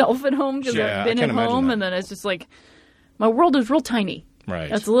myself at home because I've been at home, and then it's just like my world is real tiny. Right.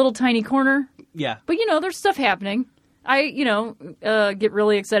 That's a little tiny corner. Yeah. But, there's stuff happening. I, get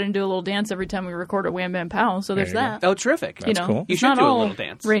really excited and do a little dance every time we record at Wham Bam Pow, so there's that. Oh, terrific. That's cool. You should do a little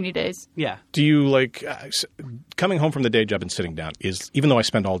dance. Rainy days. Yeah. Do you like coming home from the day job and sitting down? Even though I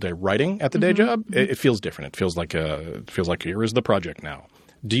spend all day writing at the day job, it feels different. It feels like here is the project now.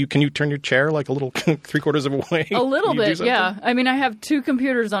 Can you turn your chair like a little 3/4 of a way? A little bit, yeah. I mean, I have 2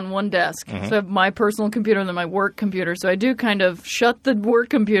 computers on one desk. So I have my personal computer and then my work computer. So I do kind of shut the work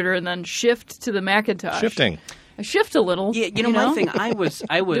computer and then shift to the Macintosh. Shifting. I shift a little. Yeah, my thing, I was do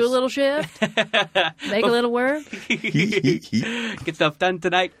a little shift, make a little work. Get stuff done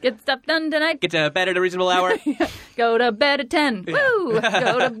tonight. Get stuff done tonight. Get to bed at a reasonable hour. Go to bed at 10. Woo!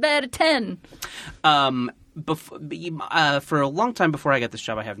 Go to bed at 10. For a long time before I got this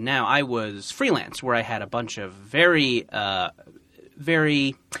job I have now, I was freelance, where I had a bunch of very, I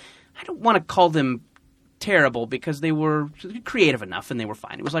don't want to call them terrible because they were creative enough and they were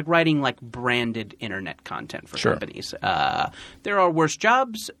fine. It was like writing like branded internet content for companies. There are worse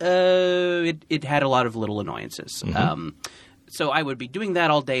jobs. It had a lot of little annoyances. So I would be doing that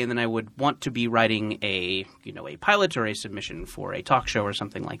all day, and then I would want to be writing a pilot or a submission for a talk show or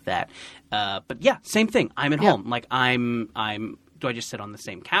something like that. But yeah, same thing. I'm at home. Like do I just sit on the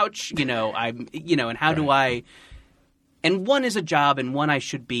same couch? And how do I And one is a job, and one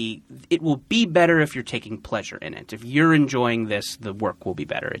it will be better if you're taking pleasure in it. If you're enjoying this, the work will be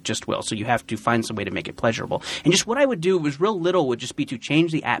better. It just will. So you have to find some way to make it pleasurable. And just what I would do was real little would just be to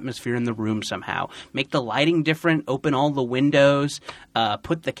change the atmosphere in the room somehow. Make the lighting different, open all the windows,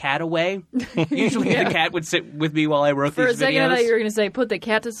 put the cat away. Usually the cat would sit with me while I wrote these videos. For a second, I thought you were going to say, put the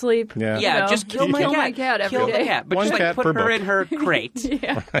cat to sleep. Yeah, You know, just kill my cat every kill day. the cat. But One just cat put per her book. in her crate.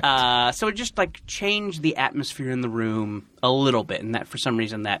 Yeah. So just change the atmosphere in the room a little bit, and that for some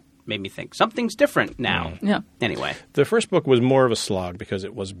reason that made me think something's different now. Yeah. Anyway, The first book was more of a slog because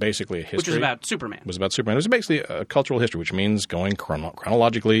it was basically a history. which was about Superman. It was about Superman. It was basically a cultural history, which means going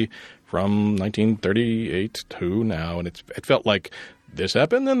chronologically from 1938 to now, and it felt like this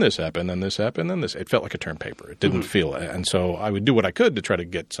happened, then this happened, then this happened, then this. It felt like a term paper. It didn't feel, and so I would do what I could to try to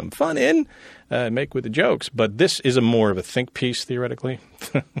get some fun in, make with the jokes. But this is a more of a think piece, theoretically.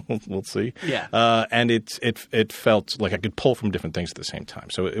 We'll see. Yeah. And it felt like I could pull from different things at the same time.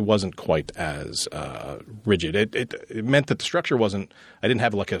 So it wasn't quite as rigid. It meant that the structure wasn't. I didn't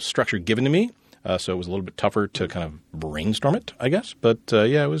have like a structure given to me. So it was a little bit tougher to kind of brainstorm it, I guess. But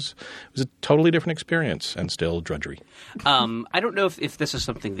it was a totally different experience and still drudgery. I don't know if this is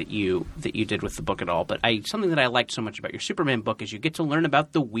something that you did with the book at all, but something that I liked so much about your Superman book is you get to learn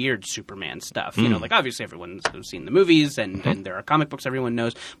about the weird Superman stuff. You know, like obviously everyone's seen the movies and there are comic books everyone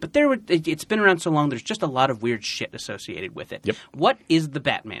knows, but it's been around so long. There's just a lot of weird shit associated with it. Yep. What is the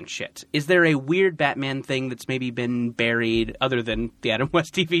Batman shit? Is there a weird Batman thing that's maybe been buried other than the Adam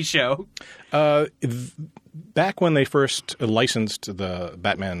West TV show? Back when they first licensed the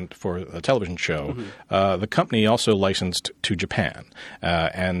Batman for a television show, the company also licensed to Japan.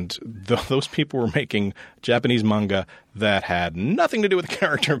 And those people were making Japanese manga that had nothing to do with the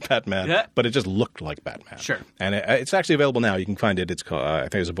character of Batman, but it just looked like Batman. Sure. And it's actually available now. You can find it. It's called, I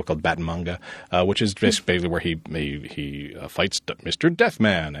think there's a book called Bat Manga, which is basically where he fights Mr.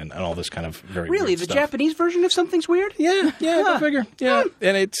 Deathman and all this kind of very Really, weird the stuff. Japanese version of something's weird? Yeah, go figure. Yeah,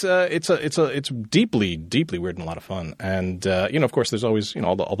 and it's deeply, deeply weird and a lot of fun. And of course, there's always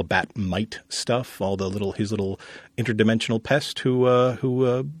all the Bat-mite stuff, all the his little interdimensional pest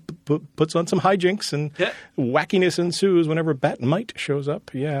who puts on some hijinks and wackiness ensues whenever Bat-mite shows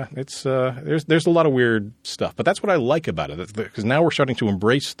up. Yeah, it's there's a lot of weird stuff, but that's what I like about it because now we're starting to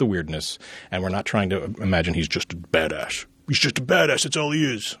embrace the weirdness, and we're not trying to imagine he's just a badass. He's just a badass. That's all he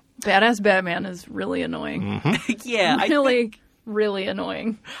is. Badass Batman is really annoying. Yeah, Really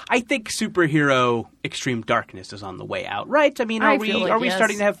annoying. I think superhero extreme darkness is on the way out, right? I mean, I are we yes.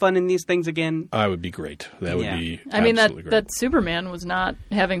 starting to have fun in these things again? I would be great. That would be I mean, absolutely great. that Superman was not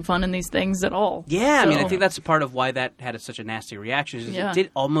having fun in these things at all. Yeah, I mean, I So- think that's part of why that had such a nasty reaction. Is Yeah. It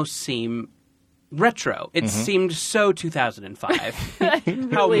did almost seem retro. It seemed so 2005. How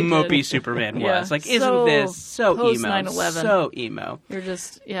really mopey did. Superman was. Yeah. Like, isn't So this so post emo? 9/11. So emo. You're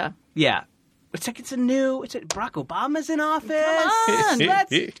just, yeah. Yeah. It's like Barack Obama's in office. on.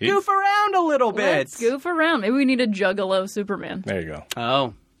 Let's goof around a little bit. Let's goof around. Maybe we need a Juggalo Superman. There you go.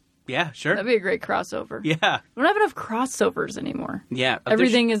 Oh, yeah, sure. That'd be a great crossover. Yeah. We don't have enough crossovers anymore. Yeah.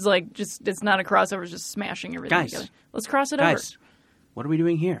 Everything is like it's not a crossover, it's just smashing everything Guys. together. Let's cross it Guys, what are we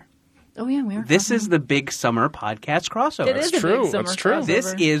doing here? over. Oh, yeah, we are. This is the big summer podcast crossover. It is a true. big summer It's true. crossover.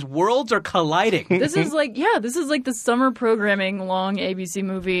 This is Worlds Are Colliding. This is like the summer programming long ABC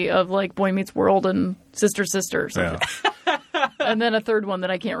movie of like Boy Meets World and Sister Sister or something. Yeah. And then a third one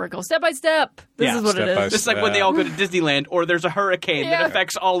that I can't recall. Step by Step. This Yeah, is what Step it by is. It's like when they all go to Disneyland or there's a hurricane Yeah. that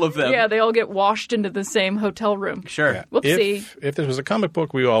affects all of them. Yeah, they all get washed into the same hotel room. Sure. Yeah. Whoopsie. If this was a comic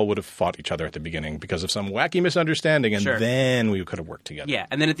book, we all would have fought each other at the beginning because of some wacky misunderstanding, and Sure. then we could have worked together. Yeah,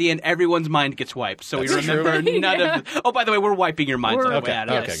 and then at the end, everyone's mind gets wiped. So we That's remember true. none of the... Oh, by the way, we're wiping your minds on the Okay, way out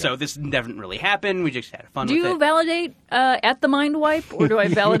of okay, this. good. So this didn't really happen. We just had fun Do with you it. validate at the mind wipe, or do I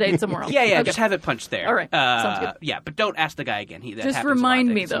validate somewhere else? Yeah, Okay. just have it punched there. All right, sounds good. Yeah, but don't ask the guy again. That Just happens a lot. remind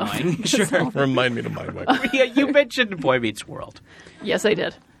me, It's though. annoying. Sure. Remind me to mind wipe. Yeah, you mentioned Boy Meets World. Yes, I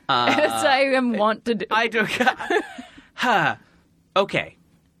did. As I am wont to do. I do. Huh. Okay.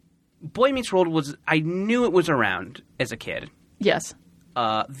 Boy Meets World was... I knew it was around as a kid. Yes.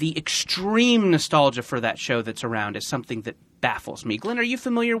 The extreme nostalgia for that show that's around is something that baffles me. Glenn, are you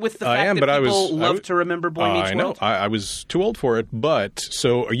familiar with the fact that people love to remember Boy Meets I know. World? I was too old for it, but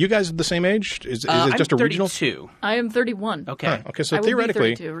so are you guys the same age? Is it just I'm a regional? 32. I am 31. Okay. Huh, okay, so I will be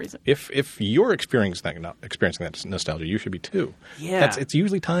theoretically, 32 if you're experiencing that nostalgia, you should be too. Yeah. It's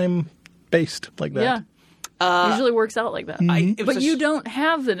usually time based like that. Yeah. Usually works out like that. It was But you don't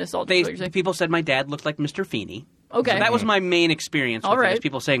have the nostalgia. is what you're saying. People said my dad looked like Mr. Feeney. Okay. So that was my main experience with All it, right. is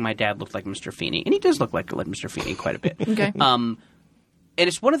people saying my dad looked like Mr. Feeney. And he does look like Mr. Feeney quite a bit. Okay. And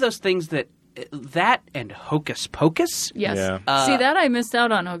it's one of those things that that and Hocus Pocus. Yes. Yeah. See, that I missed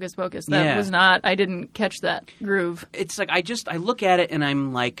out on Hocus Pocus. That was not, I didn't catch that groove. It's like I look at it and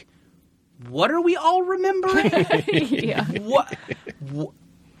I'm like, what are we all remembering? Yeah. What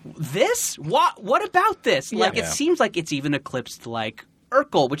this? What about this? Like, it seems like it's even eclipsed like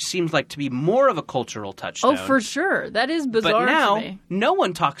Urkel, which seems like to be more of a cultural touchstone. Oh, for sure. That is bizarre But now, to me. no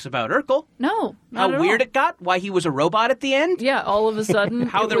one talks about Urkel. No, How not at weird all. it got, why he was a robot at the end. Yeah, all of a sudden.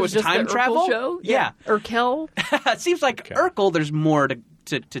 How it there was just time the Urkel travel? show? Yeah. Urkel. It seems like Urkel, there's more to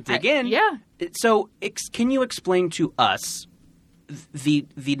dig in. Yeah. So, can you explain to us the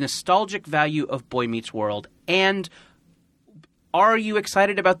nostalgic value of Boy Meets World, and are you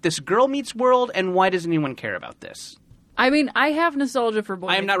excited about this Girl Meets World, and why does anyone care about this? I mean, I have nostalgia for Boy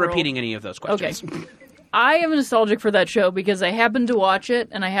I am Meets not World. repeating any of those questions. Okay. I am nostalgic for that show because I happened to watch it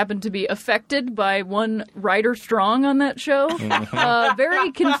and I happened to be affected by one Ryder Strong on that show.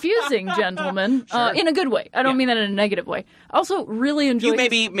 Very confusing gentleman, in a good way. I don't mean that in a negative way. Also, really enjoyed.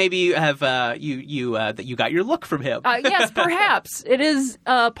 You maybe you have that you got your look from him. Yes, perhaps it is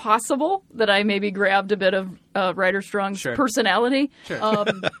possible that I maybe grabbed a bit of Ryder Strong's personality. Sure.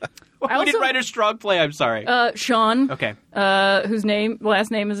 Who did Ryder Strong play? I'm sorry. Sean. Okay. Whose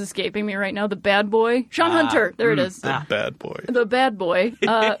last name is escaping me right now. The bad boy. Sean Hunter. There it is. Bad boy. The bad boy.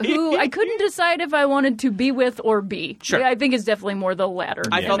 Who I couldn't decide if I wanted to be with or be. Sure. I think it's definitely more the latter.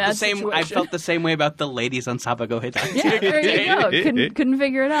 I felt in that the same. situation. I felt the same way about the ladies on Sabago Hitachi. Yeah, there you go. Couldn't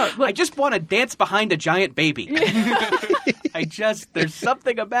figure it out. But I just want to dance behind a giant baby. There's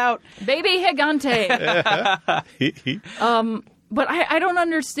something about baby Higante. But I don't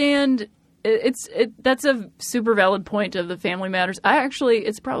understand. That's a super valid point of the Family Matters.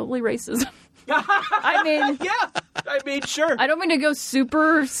 It's probably racism. I mean, sure. I don't mean to go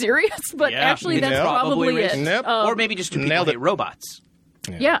super serious, but actually that's probably it. Yep. Or maybe just two people hate robots.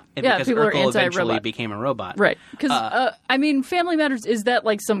 Yeah, And because people are Urkel eventually anti-robot. became a robot. Right. Because, Family Matters, is that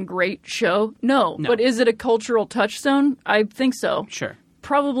like some great show? No. But is it a cultural touchstone? I think so. Sure.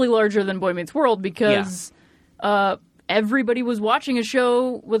 Probably larger than Boy Meets World because everybody was watching a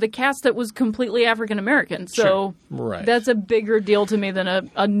show with a cast that was completely African American. So Right. that's a bigger deal to me than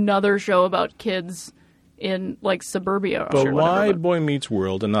another show about kids in like suburbia. But or why whatever. Boy Meets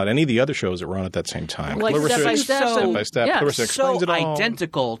World and not any of the other shows that were on at that same time? Like Step by Step Step and- by Step. yeah. Clarissa explains So it all.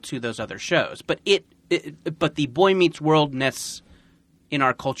 identical to those other shows, but but the Boy Meets World-ness in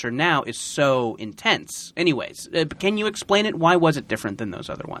our culture now is so intense. Anyways, can you explain it? Why was it different than those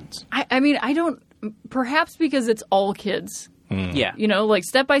other ones? I mean, I don't. Perhaps because it's all kids. Yeah. You know, like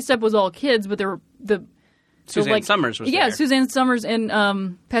Step by Step was all kids, but there were Suzanne Summers was there. Suzanne Summers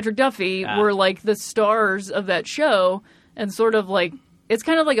and Patrick Duffy were like the stars of that show, and sort of like it's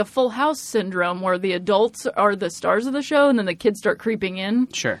kind of like a Full House syndrome where the adults are the stars of the show, and then the kids start creeping in.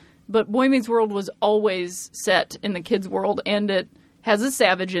 Sure. But Boy Meets World was always set in the kids' world, and it has a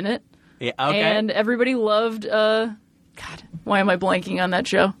Savage in it. Yeah, okay. And everybody loved. God, why am I blanking on that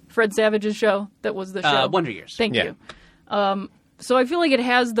show? Fred Savage's show. That was the show. Wonder Years. Thank Yeah. you. So I feel like it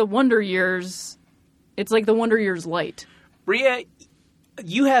has the Wonder Years. It's like the Wonder Years light. Rhea,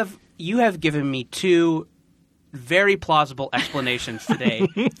 you have given me two very plausible explanations today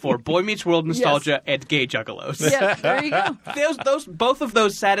for Boy Meets World nostalgia and gay juggalos. Yeah, there you go. Both of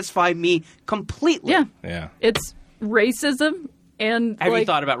those satisfy me completely. Yeah, Yeah. it's racism and Have you like,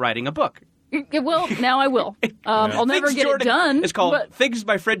 thought about writing a book? Well, now I will. I'll never Things get Jordan, it done. It's called but Things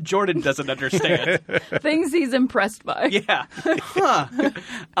My Friend Jordan Doesn't Understand. things he's impressed by. Yeah. Huh.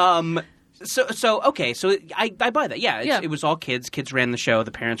 So okay. So I buy that. Yeah, Yeah. It was all kids. Kids ran the show.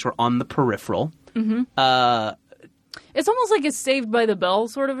 The parents were on the peripheral. It's almost like a Saved by the Bell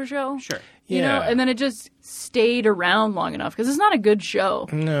sort of a show. Sure. You know, Yeah. and then it just stayed around long enough because it's not a good show.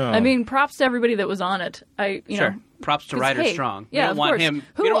 No. I mean, props to everybody that was on it. You Sure. know, Props to 'cause, Ryder hey, Strong. yeah, we don't of want course. him.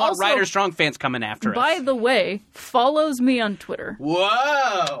 Who We don't want also, Ryder Strong fans coming after by us. the way, follows me on Twitter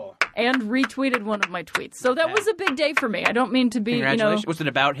Whoa! and retweeted one of my tweets. So that was a big day for me. I don't mean to be, Congratulations. Was it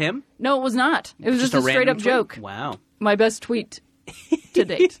about him? no, it was not. It was just a straight random up tweet? joke. Wow. My best tweet to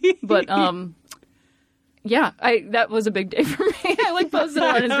date. But yeah, that was a big day for me. I posted it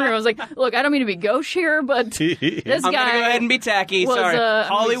on Instagram. I was like, look, I don't mean to be gauche here, but this I'm guy gonna go ahead and be tacky. was, Sorry, I'm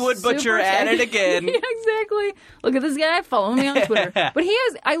Hollywood super Butcher at it tacky. again. Yeah, exactly. Look at this guy. Follow me on Twitter. But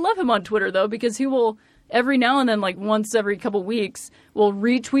I love him on Twitter though, because he will every now and then, like once every couple weeks, will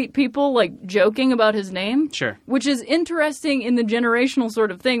retweet people like joking about his name. Sure. Which is interesting in the generational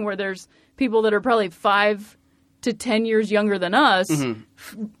sort of thing where there's people that are probably 5 to 10 years younger than us.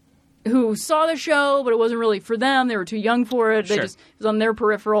 Who saw the show, but it wasn't really for them. They were too young for it. They Sure. just it was on their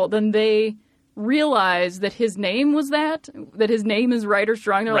peripheral. Then they realize that his name was that his name is Ryder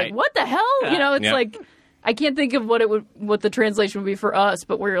Strong. They're like, what the hell? It's like, I can't think of what the translation would be for us,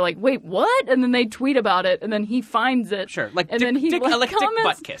 but where you're like, wait, what? And then they tweet about it, and then he finds it. Sure, like and Dick, then he Dick, like Dick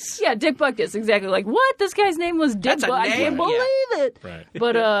comments. Butkus. Yeah, Dick Butkus, exactly. Like, what? This guy's name was Dick That's a Butkus. I name, can't believe it. Right.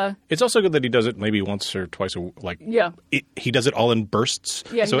 But it's also good that he does it maybe once or twice he does it all in bursts.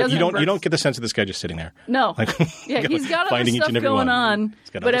 Yeah, so he does it in you bursts. don't get the sense of this guy just sitting there. No. Like, Yeah, he's got other finding each stuff and every going one. on.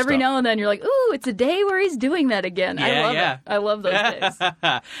 He's got But other every stuff. now and then you're like, ooh, it's a day where he's doing that again. I love it. I love those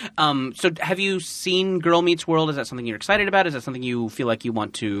days. So have you seen Girl Meets World? Is that something you're excited about? Is that something you feel like you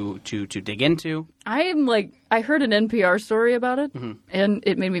want to dig into? I heard an NPR story about it, and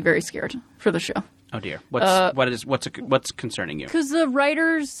it made me very scared for the show. Oh dear, what's concerning you? Because the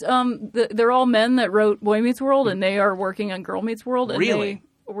writers, they're all men that wrote Boy Meets World, and they are working on Girl Meets World. And Really?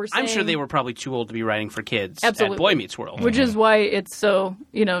 they were saying, I'm sure they were probably too old to be writing for kids Absolutely. at Boy Meets World. which is why it's so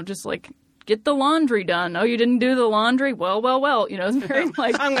just like, get the laundry done. Oh, you didn't do the laundry? Well. It's very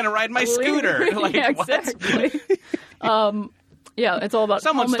like, I'm going to ride my scooter. Like, yeah, what? exactly. Yeah, it's all about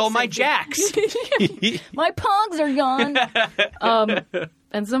Someone helmet stole my safety. jacks. My pogs are gone.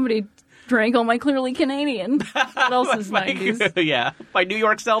 And somebody drank all my Clearly Canadian. What else is 90s? Yeah, my New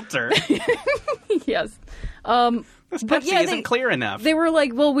York seltzer. Yes. This But Pepsi yeah, isn't clear enough. They were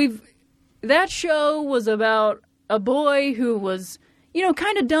like, well, that show was about a boy who was,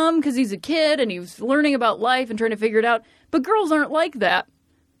 kind of dumb because he's a kid and he was learning about life and trying to figure it out. But girls aren't like that.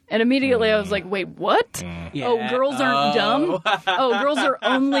 And immediately I was like, wait, what? Yeah. Oh, girls aren't dumb? Oh, girls are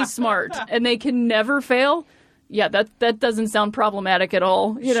only smart and they can never fail? Yeah, that doesn't sound problematic at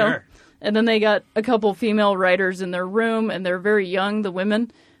all, know? Sure. And then they got a couple female writers in their room, and they're very young, the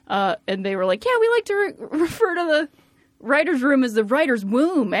women, and they were like, yeah, we like to refer to the writer's room as the writer's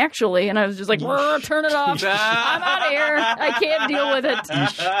womb, actually. And I was just like, turn it off. I'm out of here. I can't deal with it.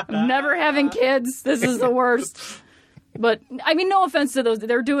 I'm never having kids. This is the worst. But, I mean, no offense to those.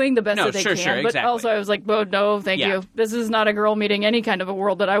 They're doing the best that they can. Sure, but exactly. also I was like, oh, no, thank you. This is not a girl meeting any kind of a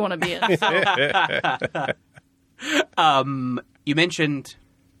world that I want to be in. So.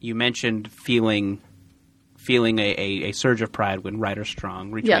 You mentioned feeling a surge of pride when Ryder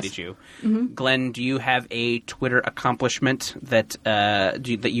Strong retweeted you. Mm-hmm. Glenn, do you have a Twitter accomplishment that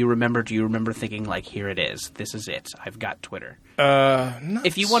you remember? Do you remember thinking like, here it is, this is it, I've got Twitter?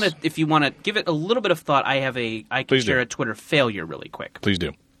 If you want to give it a little bit of thought, I can share a Twitter failure really quick. Please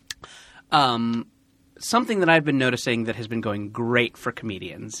do. Something that I've been noticing that has been going great for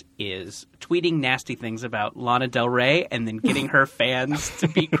comedians is tweeting nasty things about Lana Del Rey and then getting her fans to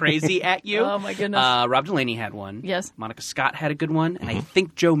be crazy at you. Oh, my goodness. Rob Delaney had one. Yes. Monica Scott had a good one. And I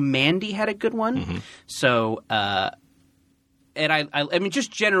think Joe Mandy had a good one. Mm-hmm. So, and I mean, just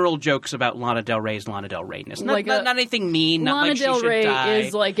general jokes about Lana Del Rey's Lana Del Rey-ness. Not anything mean. Not Lana like Del she should Rey die.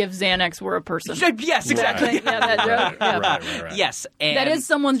 is like if Xanax were a person. Yes, exactly. Yeah, that joke. Yeah. Right. Yes. And That is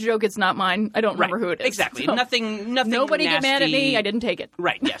someone's joke. It's not mine. I don't remember who it is. Exactly. So Nothing. nobody get mad at nasty. me. I didn't take it.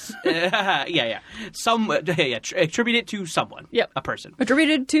 Right. Yes. Yeah. Attribute it to someone. Yep. A person.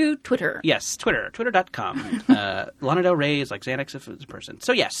 Attributed to Twitter. Yes. Twitter.com. Lana Del Rey is like Xanax if it's a person.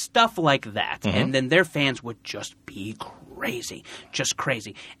 So yes, stuff like that, and then their fans would just be crazy, just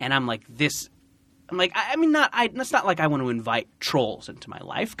crazy. And I'm like, it's not like I want to invite trolls into my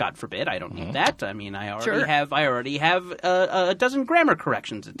life. God forbid, I don't need that. I mean, I already have a dozen grammar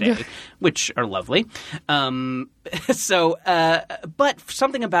corrections a day, which are lovely. But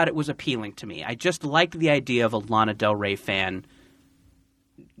something about it was appealing to me. I just liked the idea of a Lana Del Rey fan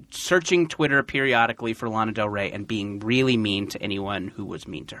searching Twitter periodically for Lana Del Rey and being really mean to anyone who was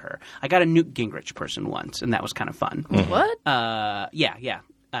mean to her. I got a Newt Gingrich person once, and that was kind of fun. What? Yeah.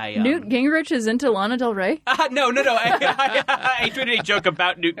 Newt Gingrich is into Lana Del Rey? No. I tweeted a joke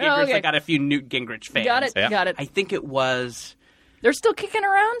about Newt Gingrich. Oh, okay. I got a few Newt Gingrich fans. Got it. I think it was... They're still kicking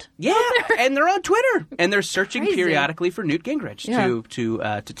around? Yeah, and they're on Twitter, and they're searching Crazy. periodically for Newt Gingrich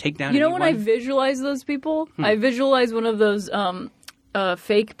to take down. You know when I anyone. visualize those people? I visualize one of those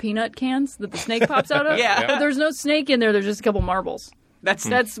fake peanut cans that the snake pops out of. Yeah. But there's no snake in there. There's just a couple marbles. That's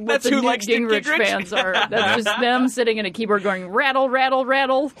what the who Newt likes Newt Gingrich Gingrich? fans are. That's just them sitting at a keyboard going, rattle, rattle,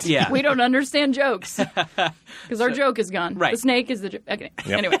 rattle. Yeah. We don't understand jokes. Because our joke is gone. Right. The snake is the joke. Okay.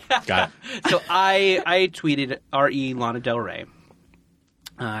 Yep. Anyway. Got it. So I tweeted R.E. Lana Del Rey.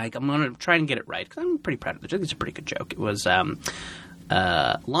 I'm going to try and get it right because I'm pretty proud of the joke. It's a pretty good joke. It was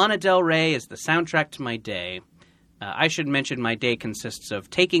Lana Del Rey is the soundtrack to my day. I should mention my day consists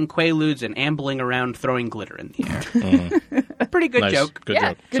of taking Quaaludes and ambling around throwing glitter in the air. Pretty good Nice. joke. Good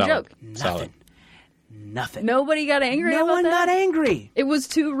joke. Good Solid. joke. Solid. nothing. Nobody got angry No about one that? got angry. It was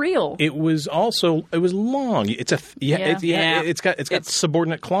too real. It was long. It's got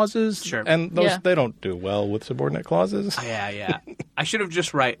subordinate clauses. Sure. And those they don't do well with subordinate clauses. Yeah. I should have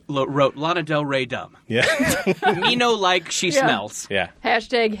just wrote Lana Del Rey dumb. Yeah. Me no like she smells. Yeah.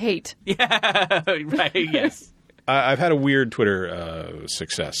 Hashtag hate. Yeah. Right. Yes. I've had a weird Twitter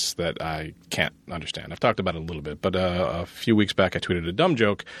success that I can't understand. I've talked about it a little bit, but a few weeks back I tweeted a dumb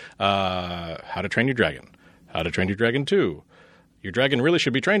joke. How to Train Your Dragon. How to Train Your Dragon 2. Your dragon really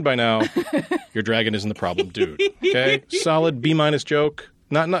should be trained by now. Your dragon isn't the problem, dude. Okay? Solid B- joke.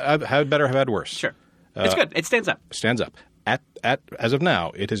 I've had better, I've had worse. Sure. It's good. It stands up. Stands up. As of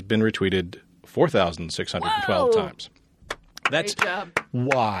now, it has been retweeted 4,612 times. That's Great job.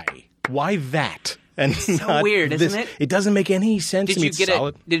 why. Why that? And So weird, isn't it? It doesn't make any sense to me. It's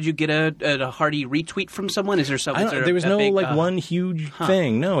solid. Did you get a hearty retweet from someone? Is there something? There was no one huge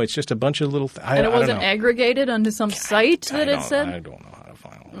thing. No, it's just a bunch of little. And it wasn't aggregated onto some site that it said? I don't know how to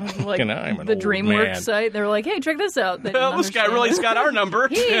find Like I'm an the old DreamWorks man. site. They were like, hey, check this out. They Well, didn't this guy understand. really's got our number.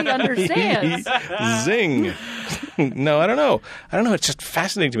 He understands. Zing. No, I don't know. It's just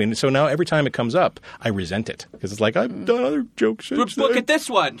fascinating to me. And so now every time it comes up, I resent it because it's like I've done other jokes. Look at this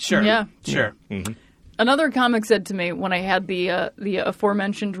one. Sure. Yeah. Sure. Mm-hmm. Another comic said to me when I had the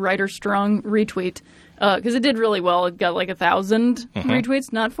aforementioned Writer Strong retweet, because it did really well. It got like 1,000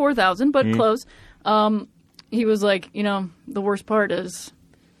 retweets, not 4,000, but close. He was like, the worst part is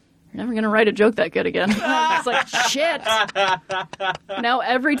you're never going to write a joke that good again. I was like, shit. Now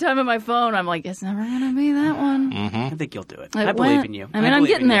every time on my phone, I'm like, it's never going to be that one. I think you'll do it. It I believe went. in you. I mean, I'm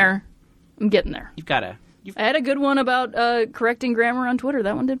getting there. I'm getting there. You've got to. I had a good one about correcting grammar on Twitter.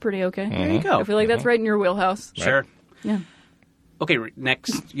 That one did pretty okay. There you go. I feel like that's right in your wheelhouse. Sure. Yeah. Okay,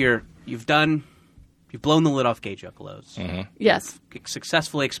 next you've blown the lid off gay juggalos. Yes.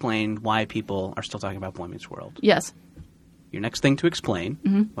 Successfully explained why people are still talking about Boy Meets World. Yes. Your next thing to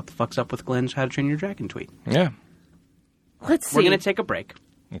explain, what the fuck's up with Glen's How to Train Your Dragon tweet. Yeah. Let's see. We're going to take a break.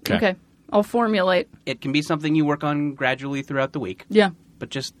 Okay. I'll formulate. It can be something you work on gradually throughout the week. Yeah. But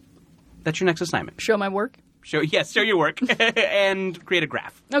just, that's your next assignment. Show my work. Show your work and create a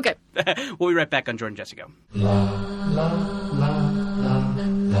graph. Okay. We'll be right back on Jordan Jesse Go.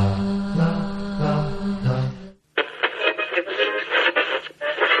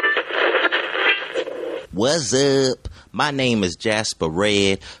 What's up? My name is Jasper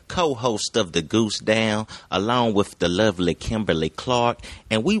Red, co-host of The Goose Down, along with the lovely Kimberly Clark,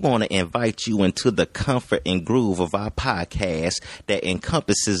 and we want to invite you into the comfort and groove of our podcast that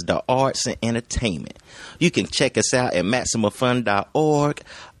encompasses the arts and entertainment. You can check us out at MaximumFun.org,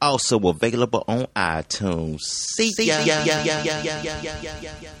 also available on iTunes. See ya.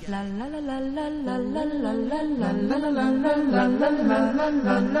 La la la la la la la la la.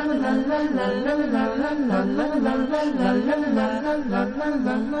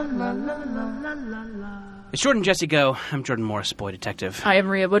 It's Jordan Jesse Go. I'm Jordan Morris, boy detective. I am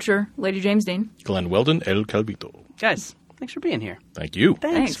Rhea Butcher, Lady James Dean. Glen Weldon, El Calvito. Guys, thanks for being here. Thank you.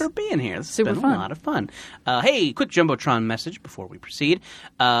 Thanks for being here. This Super has been fun. a lot of fun. Hey, quick Jumbotron message before we proceed.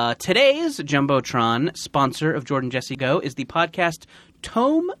 Today's Jumbotron sponsor of Jordan Jesse Go is the podcast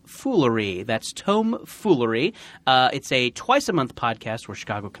Tome Foolery. That's Tome Foolery. It's a twice-a-month podcast where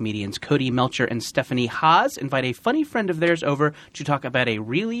Chicago comedians Cody Melcher and Stephanie Haas invite a funny friend of theirs over to talk about a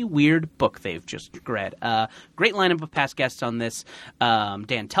really weird book they've just read. Great lineup of past guests on this.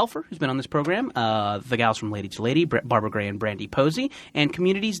 Dan Telfer, who's been on this program, the gals from Lady to Lady, Barbara Gray and Brandy Posey, and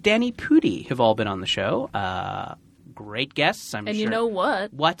Community's Danny Pudi have all been on the show. Great guests, I'm sure. And you know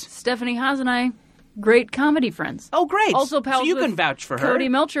what? What? Stephanie Haas and I, great comedy friends. Oh, great. Also pals so you with can vouch for her. Cody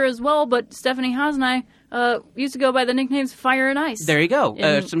Melcher as well, but Stephanie Haas and I used to go by the nicknames Fire and Ice. There you go.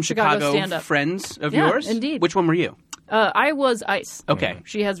 in Some Chicago stand-up. friends of Yeah, yours? indeed. Which one were you? I was Ice. Okay.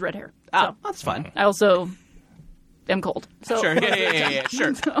 She has red hair. Oh, So that's fun. I also am cold. So Sure, yeah,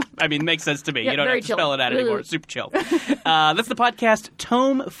 sure. I mean, makes sense to me. Yeah, You don't very have to chill. spell it out anymore. It's super chill. That's the podcast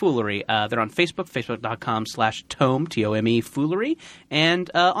Tome Foolery. They're on Facebook, facebook.com/Tome, T-O-M-E, Foolery, and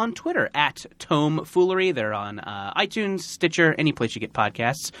on Twitter, @Tome Foolery. They're on iTunes, Stitcher, any place you get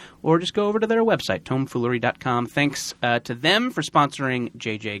podcasts, or just go over to their website, tomefoolery.com. Thanks to them for sponsoring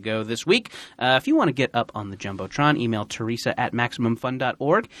JJ Go this week. If you want to get up on the Jumbotron, email Teresa at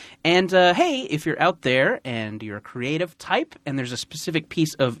MaximumFun.org. And hey, if you're out there and you're a creative type and there's a specific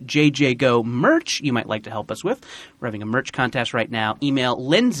piece of JJ Go merch you might like to help us with, we're having a merch contest right now. Email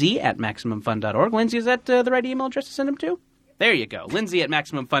Lindsay at MaximumFun.org. Lindsay, is that the right email address to send them to? There you go. Lindsay at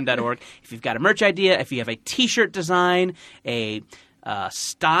MaximumFun.org. If you've got a merch idea, if you have a T-shirt design, a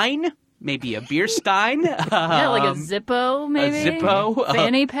Stein maybe a beer stein. Yeah, like a Zippo, maybe. A Zippo.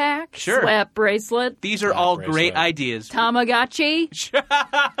 Fanny pack. Sure. Slap bracelet. These are all great ideas. Tamagotchi.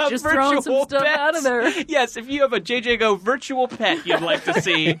 Just throwing some stuff out of there. Yes, if you have a JJ Go virtual pet you'd like to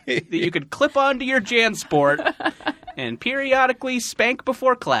see that you could clip onto your JanSport and periodically spank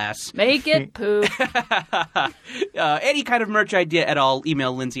before class. Make it poop. Any kind of merch idea at all,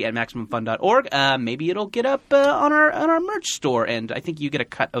 email Lindsay at MaximumFun.org. Maybe it'll get up on our merch store, and I think you get a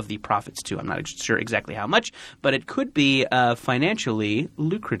cut of the profits too. I'm not sure exactly how much, but it could be financially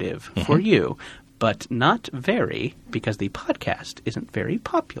lucrative for you. But not very, because the podcast isn't very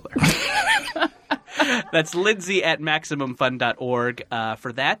popular. That's Lindsay at MaximumFun.org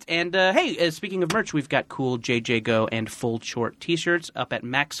for that. And hey, speaking of merch, we've got cool JJ Go and Full Short t-shirts up at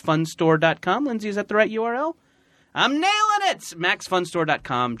MaxFunStore.com. Lindsay, is that the right URL? I'm nailing it!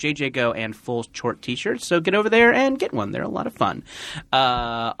 MaxFunStore.com, JJ Go and Full Short t-shirts. So get over there and get one. They're a lot of fun.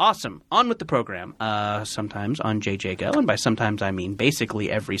 Awesome. On with the program. Sometimes on JJ Go, and by sometimes I mean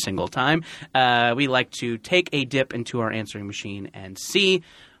basically every single time, we like to take a dip into our answering machine and see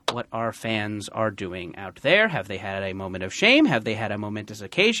what our fans are doing out there. Have they had a moment of shame? Have they had a momentous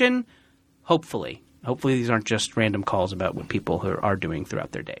occasion? Hopefully. Hopefully these aren't just random calls about what people are doing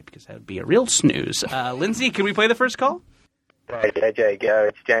throughout their day, because that would be a real snooze. Lindsay, can we play the first call? Hey, JJ Go.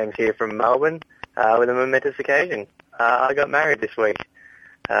 It's James here from Melbourne with a momentous occasion. I got married this week.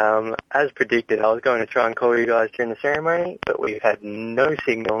 As predicted, I was going to try and call you guys during the ceremony, but we've had no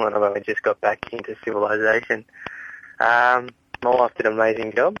signal, and I've only just got back into civilization. My wife did an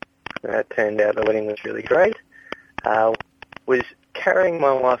amazing job. It turned out the wedding was really great. Was carrying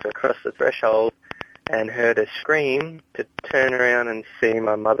my wife across the threshold and heard a scream to turn around and see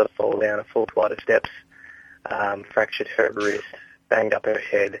my mother fall down a full flight of steps, fractured her wrist, banged up her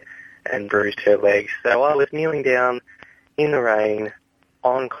head, and bruised her legs. So I was kneeling down in the rain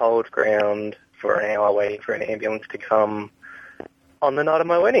on cold ground for an hour waiting for an ambulance to come on the night of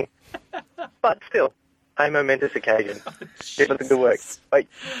my wedding. But still, a momentous occasion. Keep up the good work. Bye.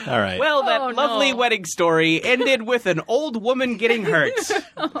 All right. Well, that lovely wedding story ended with an old woman getting hurt.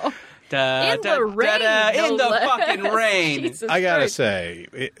 In the rain, in the fucking rain. Jesus I gotta Christ.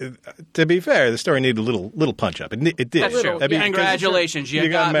 say, to be fair, the story needed a little punch up. It did. That's true. I mean, Congratulations, you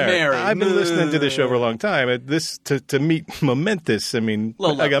got married. I've been listening to this show for a long time. This to meet momentous. I mean,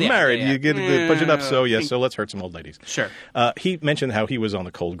 I got married. Yeah. You get to punch it up. So yes, so let's hurt some old ladies. Sure. He mentioned how he was on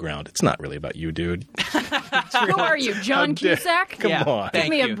the cold ground. It's not really about you, dude. Who are you, John Cusack? Come Yeah. on. Give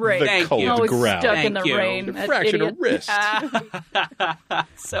me a break. The Thank cold you. Always ground. stuck in Thank the you. rain. You that fractured a idiot. wrist.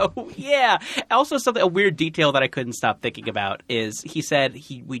 So, yeah. Also, a weird detail that I couldn't stop thinking about is he said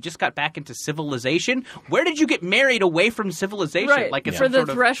we just got back into civilization. Where did you get married away from civilization? Right, Like it's for some the sort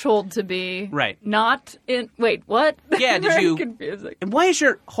of... threshold to be Right. not in... Wait, what? Yeah, did Very you... confusing. And why is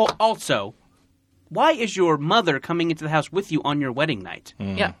your... Also, why is your mother coming into the house with you on your wedding night?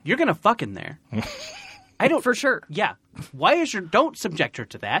 Yeah, You're going to fuck in there. I don't... for sure. Yeah. Why is your... Don't subject her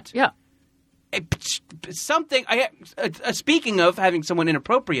to that. Yeah. Something... speaking of having someone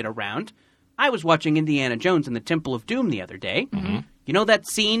inappropriate around, I was watching Indiana Jones and the Temple of Doom the other day. Mm-hmm. You know that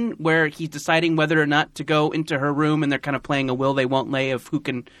scene where he's deciding whether or not to go into her room, and they're kind of playing a will they won't lay of who's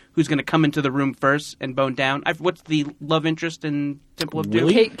going to come into the room first and bone down? What's the love interest in Temple of Doom?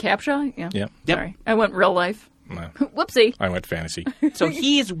 Willie? Kate Capshaw? Yeah. Yeah. Sorry. I went real life. No, Whoopsie. I went fantasy. So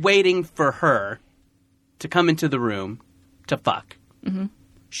he's waiting for her to come into the room to fuck. Mm-hmm.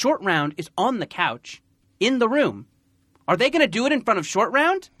 Short Round is on the couch in the room. Are they going to do it in front of Short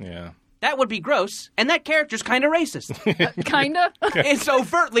Round? Yeah. That would be gross, and that character's kind of racist. Kinda. It's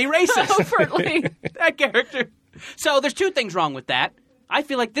overtly racist. Overtly. That character. So there's two things wrong with that. I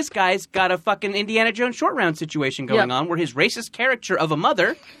feel like this guy's got a fucking Indiana Jones Short Round situation going on where his racist character of a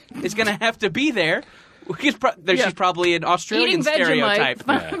mother is going to have to be there. She's probably an Australian Eating stereotype.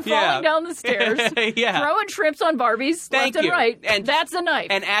 Vegemite, falling down the stairs, throwing shrimps on Barbies Thank left you. and right. And that's a knife.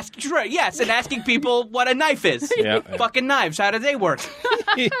 And asking people what a knife is. Yeah. Fucking knives, how do they work?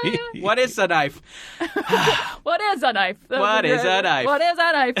 What is a knife? What is a knife? What is a knife? What is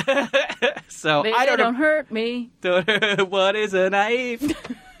a knife? So Baby, I don't hurt me. What is a knife?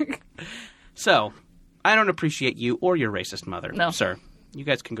 So I don't appreciate you or your racist mother, No. sir. You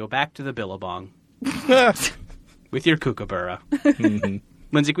guys can go back to the Billabong with your kookaburra. Mm-hmm.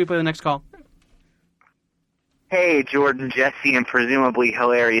 Lindsay, can we play the next call? Hey, Jordan, Jesse, and presumably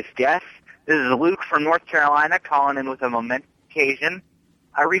hilarious Jess. This is Luke from North Carolina calling in with a momentous occasion.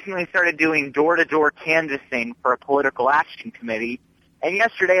 I recently started doing door-to-door canvassing for a political action committee, and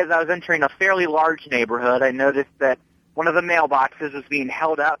yesterday as I was entering a fairly large neighborhood, I noticed that one of the mailboxes was being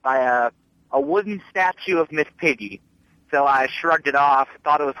held up by a wooden statue of Miss Piggy. so I shrugged it off,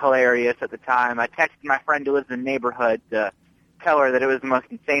 thought it was hilarious at the time. I texted my friend who lives in the neighborhood to tell her that it was the most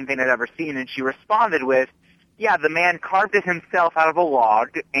insane thing I'd ever seen, and she responded with, yeah, the man carved it himself out of a log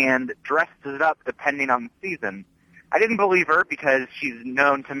and dresses it up depending on the season. I didn't believe her because she's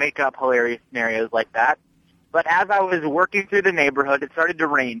known to make up hilarious scenarios like that. But as I was working through the neighborhood, it started to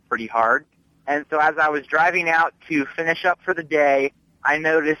rain pretty hard. And so as I was driving out to finish up for the day, I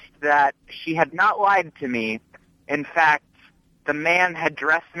noticed that she had not lied to me. In fact, the man had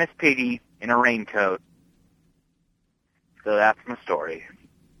dressed Miss Piggy in a raincoat. So that's my story.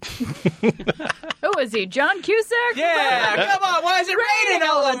 Who is he? John Cusack? Yeah, come on. Why is it raining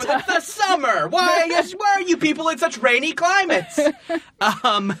all over? It's the summer. Why are you people in such rainy climates?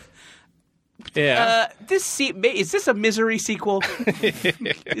 Yeah. Is this a Misery sequel?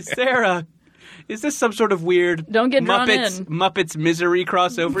 Is this some sort of weird Don't get drawn Muppets Misery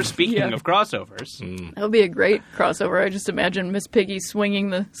crossover? Speaking of crossovers. That would be a great crossover. I just imagine Miss Piggy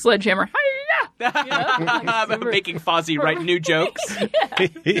swinging the sledgehammer. Hi-ya! Making Fozzie write new jokes.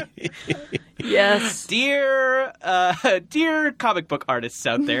 Yes. Dear comic book artists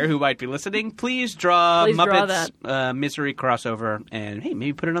out there who might be listening, please draw Muppets Misery crossover and, hey,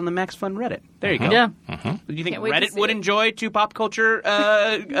 maybe put it on the Max Fun Reddit. There you go. Yeah. Do you think Reddit would enjoy two pop culture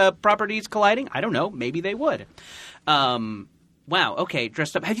properties colliding? I don't know. Maybe they would. Wow. Okay.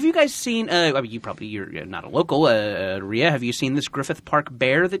 Dressed up. Have you guys seen? You're not a local. Rhea, have you seen this Griffith Park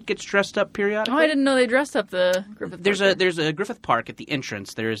bear that gets dressed up periodically? Oh, I didn't know they dressed up the Griffith Park. There's a Griffith Park at the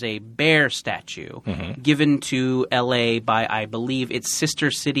entrance. There is a bear statue given to L.A. by, I believe, its sister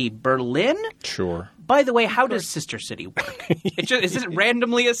city, Berlin. Sure. By the way, how does sister city work? Is it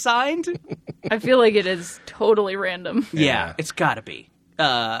randomly assigned? I feel like it is totally random. Yeah, it's got to be.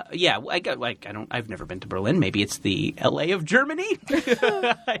 I've never been to Berlin. Maybe it's the LA of Germany.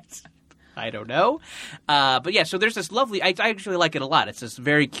 I don't know. But yeah, so there's this lovely, I actually like it a lot. It's this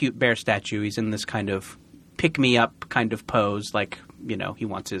very cute bear statue. He's in this kind of pick-me-up kind of pose, like, he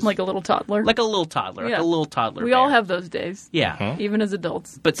wants his... Like a little toddler. Like a little toddler. Yeah. Like a little toddler We bear. all have those days. Yeah. Even as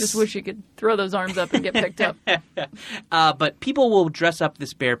adults. But just wish you could throw those arms up and get picked up. But people will dress up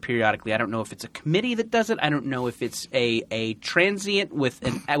this bear periodically. I don't know if it's a committee that does it. I don't know if it's a transient with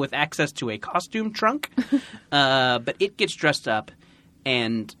access to a costume trunk. But it gets dressed up,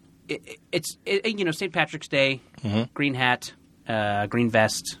 and it's St. Patrick's Day, green hat, green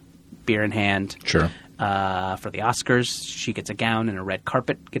vest, beer in hand. Sure. For the Oscars, she gets a gown and a red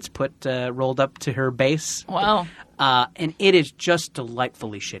carpet gets rolled up to her base. Wow. And it is just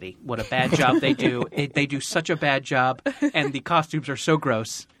delightfully shitty. What a bad job they do. They do such a bad job, and the costumes are so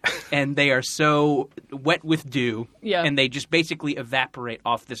gross, and they are so wet with dew, and they just basically evaporate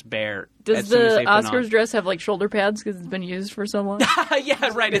off this bear. Does the Oscars dress have, like, shoulder pads because it's been used for so long? Yeah,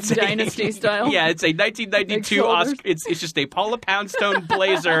 right. It's Dynasty style? Yeah, it's a 1992 Oscar. It's just a Paula Poundstone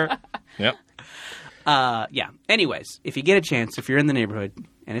blazer. Yep. Yeah. Anyways, if you get a chance, if you're in the neighborhood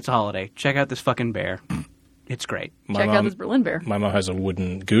and it's a holiday, check out this fucking bear. It's great. Check out this Berlin bear. My mom has a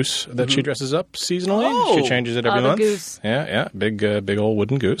wooden goose that she dresses up seasonally. Oh. She changes it every month. Goose. Yeah. Big old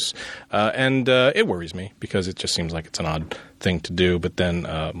wooden goose. And it worries me because it just seems like it's an odd thing to do. But then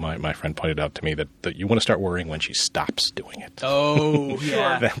my friend pointed out to me that you want to start worrying when she stops doing it. Oh,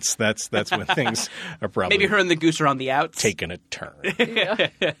 yeah. That's when things are probably maybe her and the goose are on the outs. taking a turn. Yeah.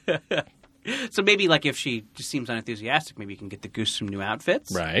 So maybe, like, if she just seems unenthusiastic, maybe you can get the goose some new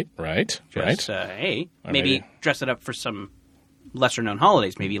outfits. Right. Just, hey, maybe dress it up for some lesser-known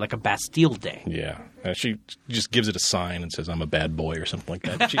holidays, maybe like a Bastille Day. Yeah. She just gives it a sign and says, I'm a bad boy or something like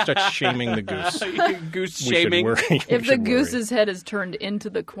that. She starts shaming the goose. Goose shaming. If the goose's head is turned into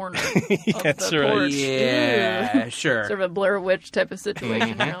the corner of That's the right. porch. Yeah, sure. Sort of a Blair Witch type of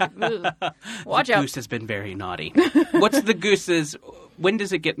situation. Watch the out. goose has been very naughty. What's the goose's... When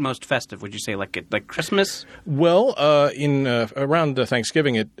does it get most festive? Would you say like Christmas? Well, in around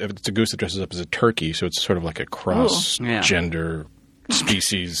Thanksgiving, it's a goose that dresses up as a turkey, so it's sort of like a cross-gender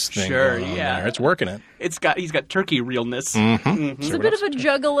species thing going on there. It's working it. He's got turkey realness. It's a bit of a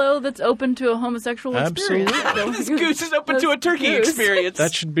juggalo that's open to a homosexual experience. This goose is open to a turkey experience.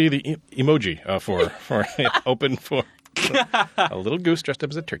 That should be the emoji for open for a little goose dressed up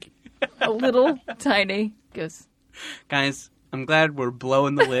as a turkey. A little tiny goose. Guys, I'm glad we're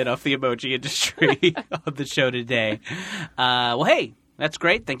blowing the lid off the emoji industry on the show today. Well, hey, that's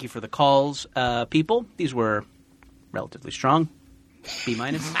great. Thank you for the calls, people. These were relatively strong. B-.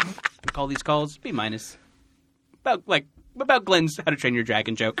 Call these calls B-. About Glen's How to Train Your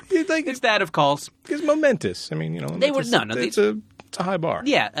Dragon joke. It's that of calls. It's momentous. I mean, they were It's a high bar.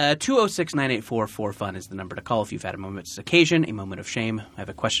 Yeah, 206-984-4FUN is the number to call if you've had a momentous occasion, a moment of shame, have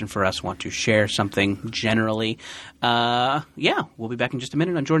a question for us, want to share something generally. Yeah, we'll be back in just a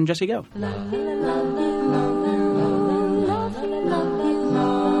minute on Jordan Jesse Go.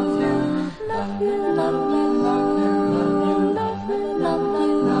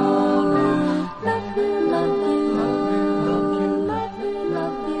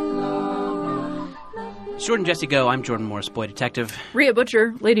 Jordan Jesse Go. I'm Jordan Morris, boy detective. Rhea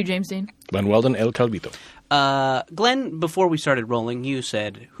Butcher, Lady James Dean. Glen Weldon, El Calvito. Glenn, before we started rolling, you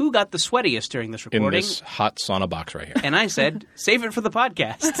said, who got the sweatiest during this recording? In this hot sauna box right here. And I said, save it for the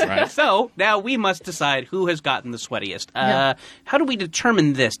podcast. Right. So now we must decide who has gotten the sweatiest. How do we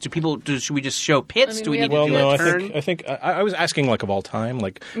determine this? Should we just show pits? Do we need to do a turn? I think I was asking, like, of all time,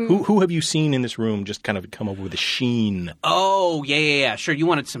 like, who have you seen in this room just kind of come over with a sheen? Oh, yeah. Sure, you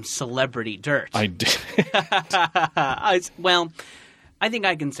wanted some celebrity dirt. I did. Well, I think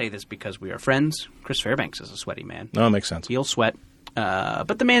I can say this because we are friends. Chris Fairbanks is a sweaty man. No, it makes sense. He'll sweat.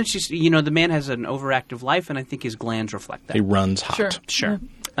 But the man has an overactive life, and I think his glands reflect that. He runs hot. Sure.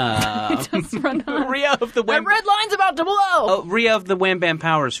 He does run hot. Rhea of the My red line's about to blow! Rhea of the Wham Bam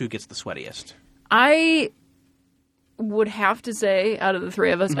Powers, who gets the sweatiest? I would have to say, out of the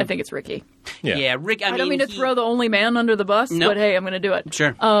three of us, I think it's Ricky. Yeah, Rick. I don't mean to throw the only man under the bus, but hey, I'm going to do it.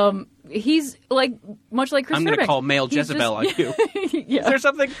 Sure. He's much like Chris I'm Fairbanks. going to call male Jezebel on you. Yeah. Is there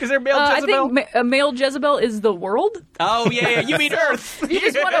something? Is there male Jezebel? I think a male Jezebel is the world. Oh, yeah. You mean Earth. You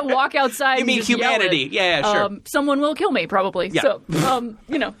just want to walk outside. You mean and just humanity. Yell Yeah, sure. Someone will kill me, probably. Yeah. So, I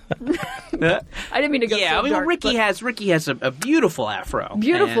didn't mean to go so dark, Ricky has a beautiful afro.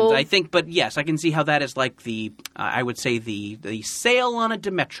 Beautiful. And I think, but yes, I can see how that is like I would say the sail on a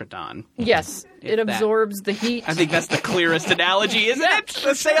Dimetrodon. Yes. It absorbs the heat. I think that's the clearest analogy, isn't it?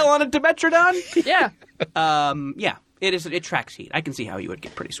 The sail on a Dimetrodon? Yeah. Yeah. It is. It tracks heat. I can see how you would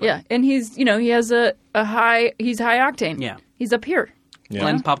get pretty sweaty. Yeah, and he's he has he's high octane. Yeah. He's up here. Yeah.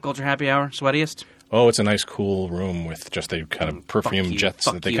 Glenn, Pop Culture Happy Hour, sweatiest? Oh, it's a nice, cool room with just a kind of perfume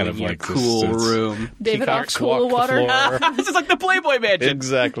jets that they kind of like. Cool room. David Peacocks Cool walk the Water. floor. This is like the Playboy Mansion.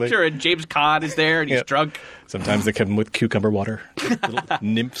 Exactly. Sure, and James Caan is there, and he's drunk. Sometimes they come with cucumber water. Little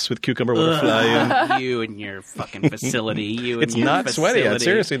nymphs with cucumber water fly in. You and your fucking facility. It's not sweaty.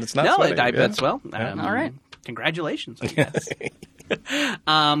 Seriously, it's not sweaty. No, I bet well. All right. Congratulations, I guess.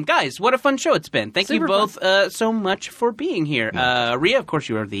 Guys, what a fun show it's been. Thank you both so much for being here. Rhea, of course,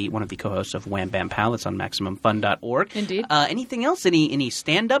 you are one of the co-hosts of Wham Bam Pow. It's on MaximumFun.org. Indeed. Anything else? Any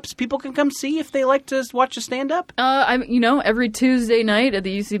stand-ups people can come see if they like to watch a stand-up? Every Tuesday night at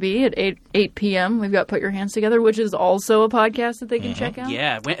the UCB at 8 p.m. we've got Put Your Hands Together, which is also a podcast that they can check out.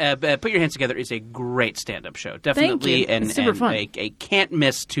 Yeah, Put Your Hands Together is a great stand-up show. Definitely, Thank you. It's super fun. A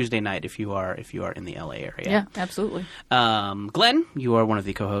can't-miss Tuesday night if you are in the LA area. Yeah, absolutely. Glenn, you are one of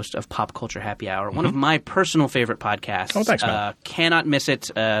the co-hosts of Pop Culture Happy Hour, one of my personal favorite podcasts. Oh, thanks, man. Cannot miss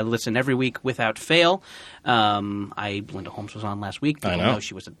it. Listen every week without fail. Linda Holmes was on last week. I know.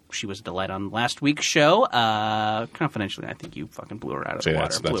 She was a delight on last week's show. Confidentially, I think you fucking blew her out of the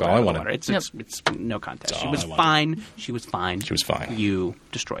water. That's all I wanted. It's no contest. She all was I wanted. fine. She was fine. She was fine. You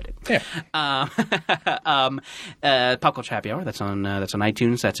destroyed it. Yeah. Pop Culture Happy Hour. That's on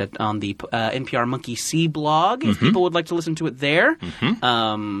iTunes. That's on the NPR Monkey See blog. If people would like to listen to it there.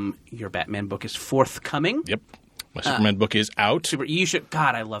 Your Batman book is forthcoming. Yep. My Superman book is out. You should.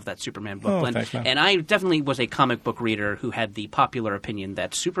 God, I love that Superman book, Oh, Glenn. thanks, man. And I definitely was a comic book reader who had the popular opinion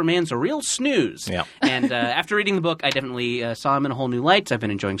that Superman's a real snooze. Yeah. And after reading the book, I definitely saw him in a whole new light. I've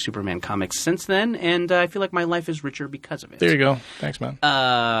been enjoying Superman comics since then, and I feel like my life is richer because of it. There you go. Thanks, man.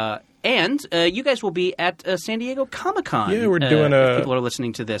 And you guys will be at San Diego Comic-Con. Yeah, we're doing if people are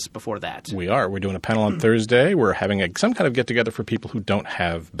listening to this before that. We are. We're doing a panel on Thursday. We're having some kind of get-together for people who don't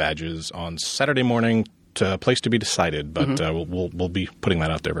have badges on Saturday morning. A place to be decided, but we'll be putting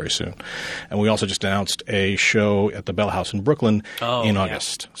that out there very soon. And we also just announced a show at the Bell House in Brooklyn in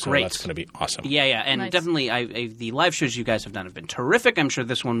August. So Great. That's going to be awesome. Yeah, and Nice. Definitely the live shows you guys have done have been terrific. I'm sure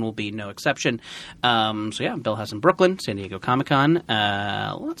this one will be no exception. So yeah, Bell House in Brooklyn, San Diego Comic-Con,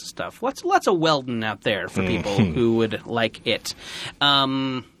 lots of stuff. Lots of Weldon out there for people who would like it.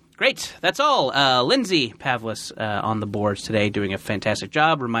 Great. That's all. Lindsay Pavlis on the boards today doing a fantastic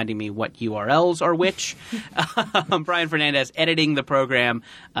job reminding me what URLs are which. Brian Fernandez editing the program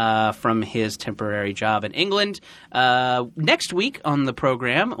from his temporary job in England. Next week on the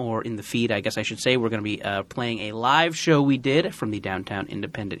program, or in the feed, I guess I should say, we're going to be playing a live show we did from the Downtown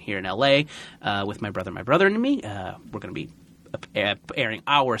Independent here in L.A. With my brother and me. We're going to be airing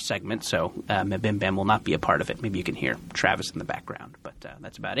our segment, so Bim Bam will not be a part of it. Maybe you can hear Travis in the background, but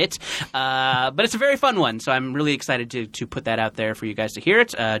that's about it. But it's a very fun one, so I'm really excited to put that out there for you guys to hear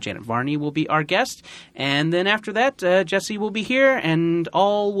it. Janet Varney will be our guest, and then after that, Jesse will be here, and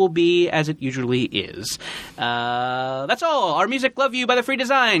all will be as it usually is. That's all. Our music, Love You by The Free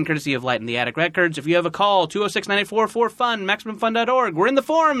Design, courtesy of Light in the Attic Records. If you have a call, 206-984-4FUN, MaximumFun.org. We're in the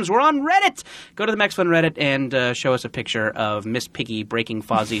forums. We're on Reddit. Go to the MaxFun Reddit and show us a picture of Miss Piggy breaking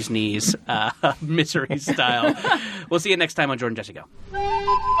Fozzie's knees, misery style. We'll see you next time on Jordan Jesse Go.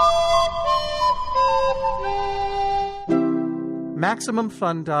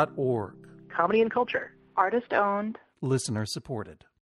 MaximumFun.org. Comedy and culture. Artist owned. Listener supported.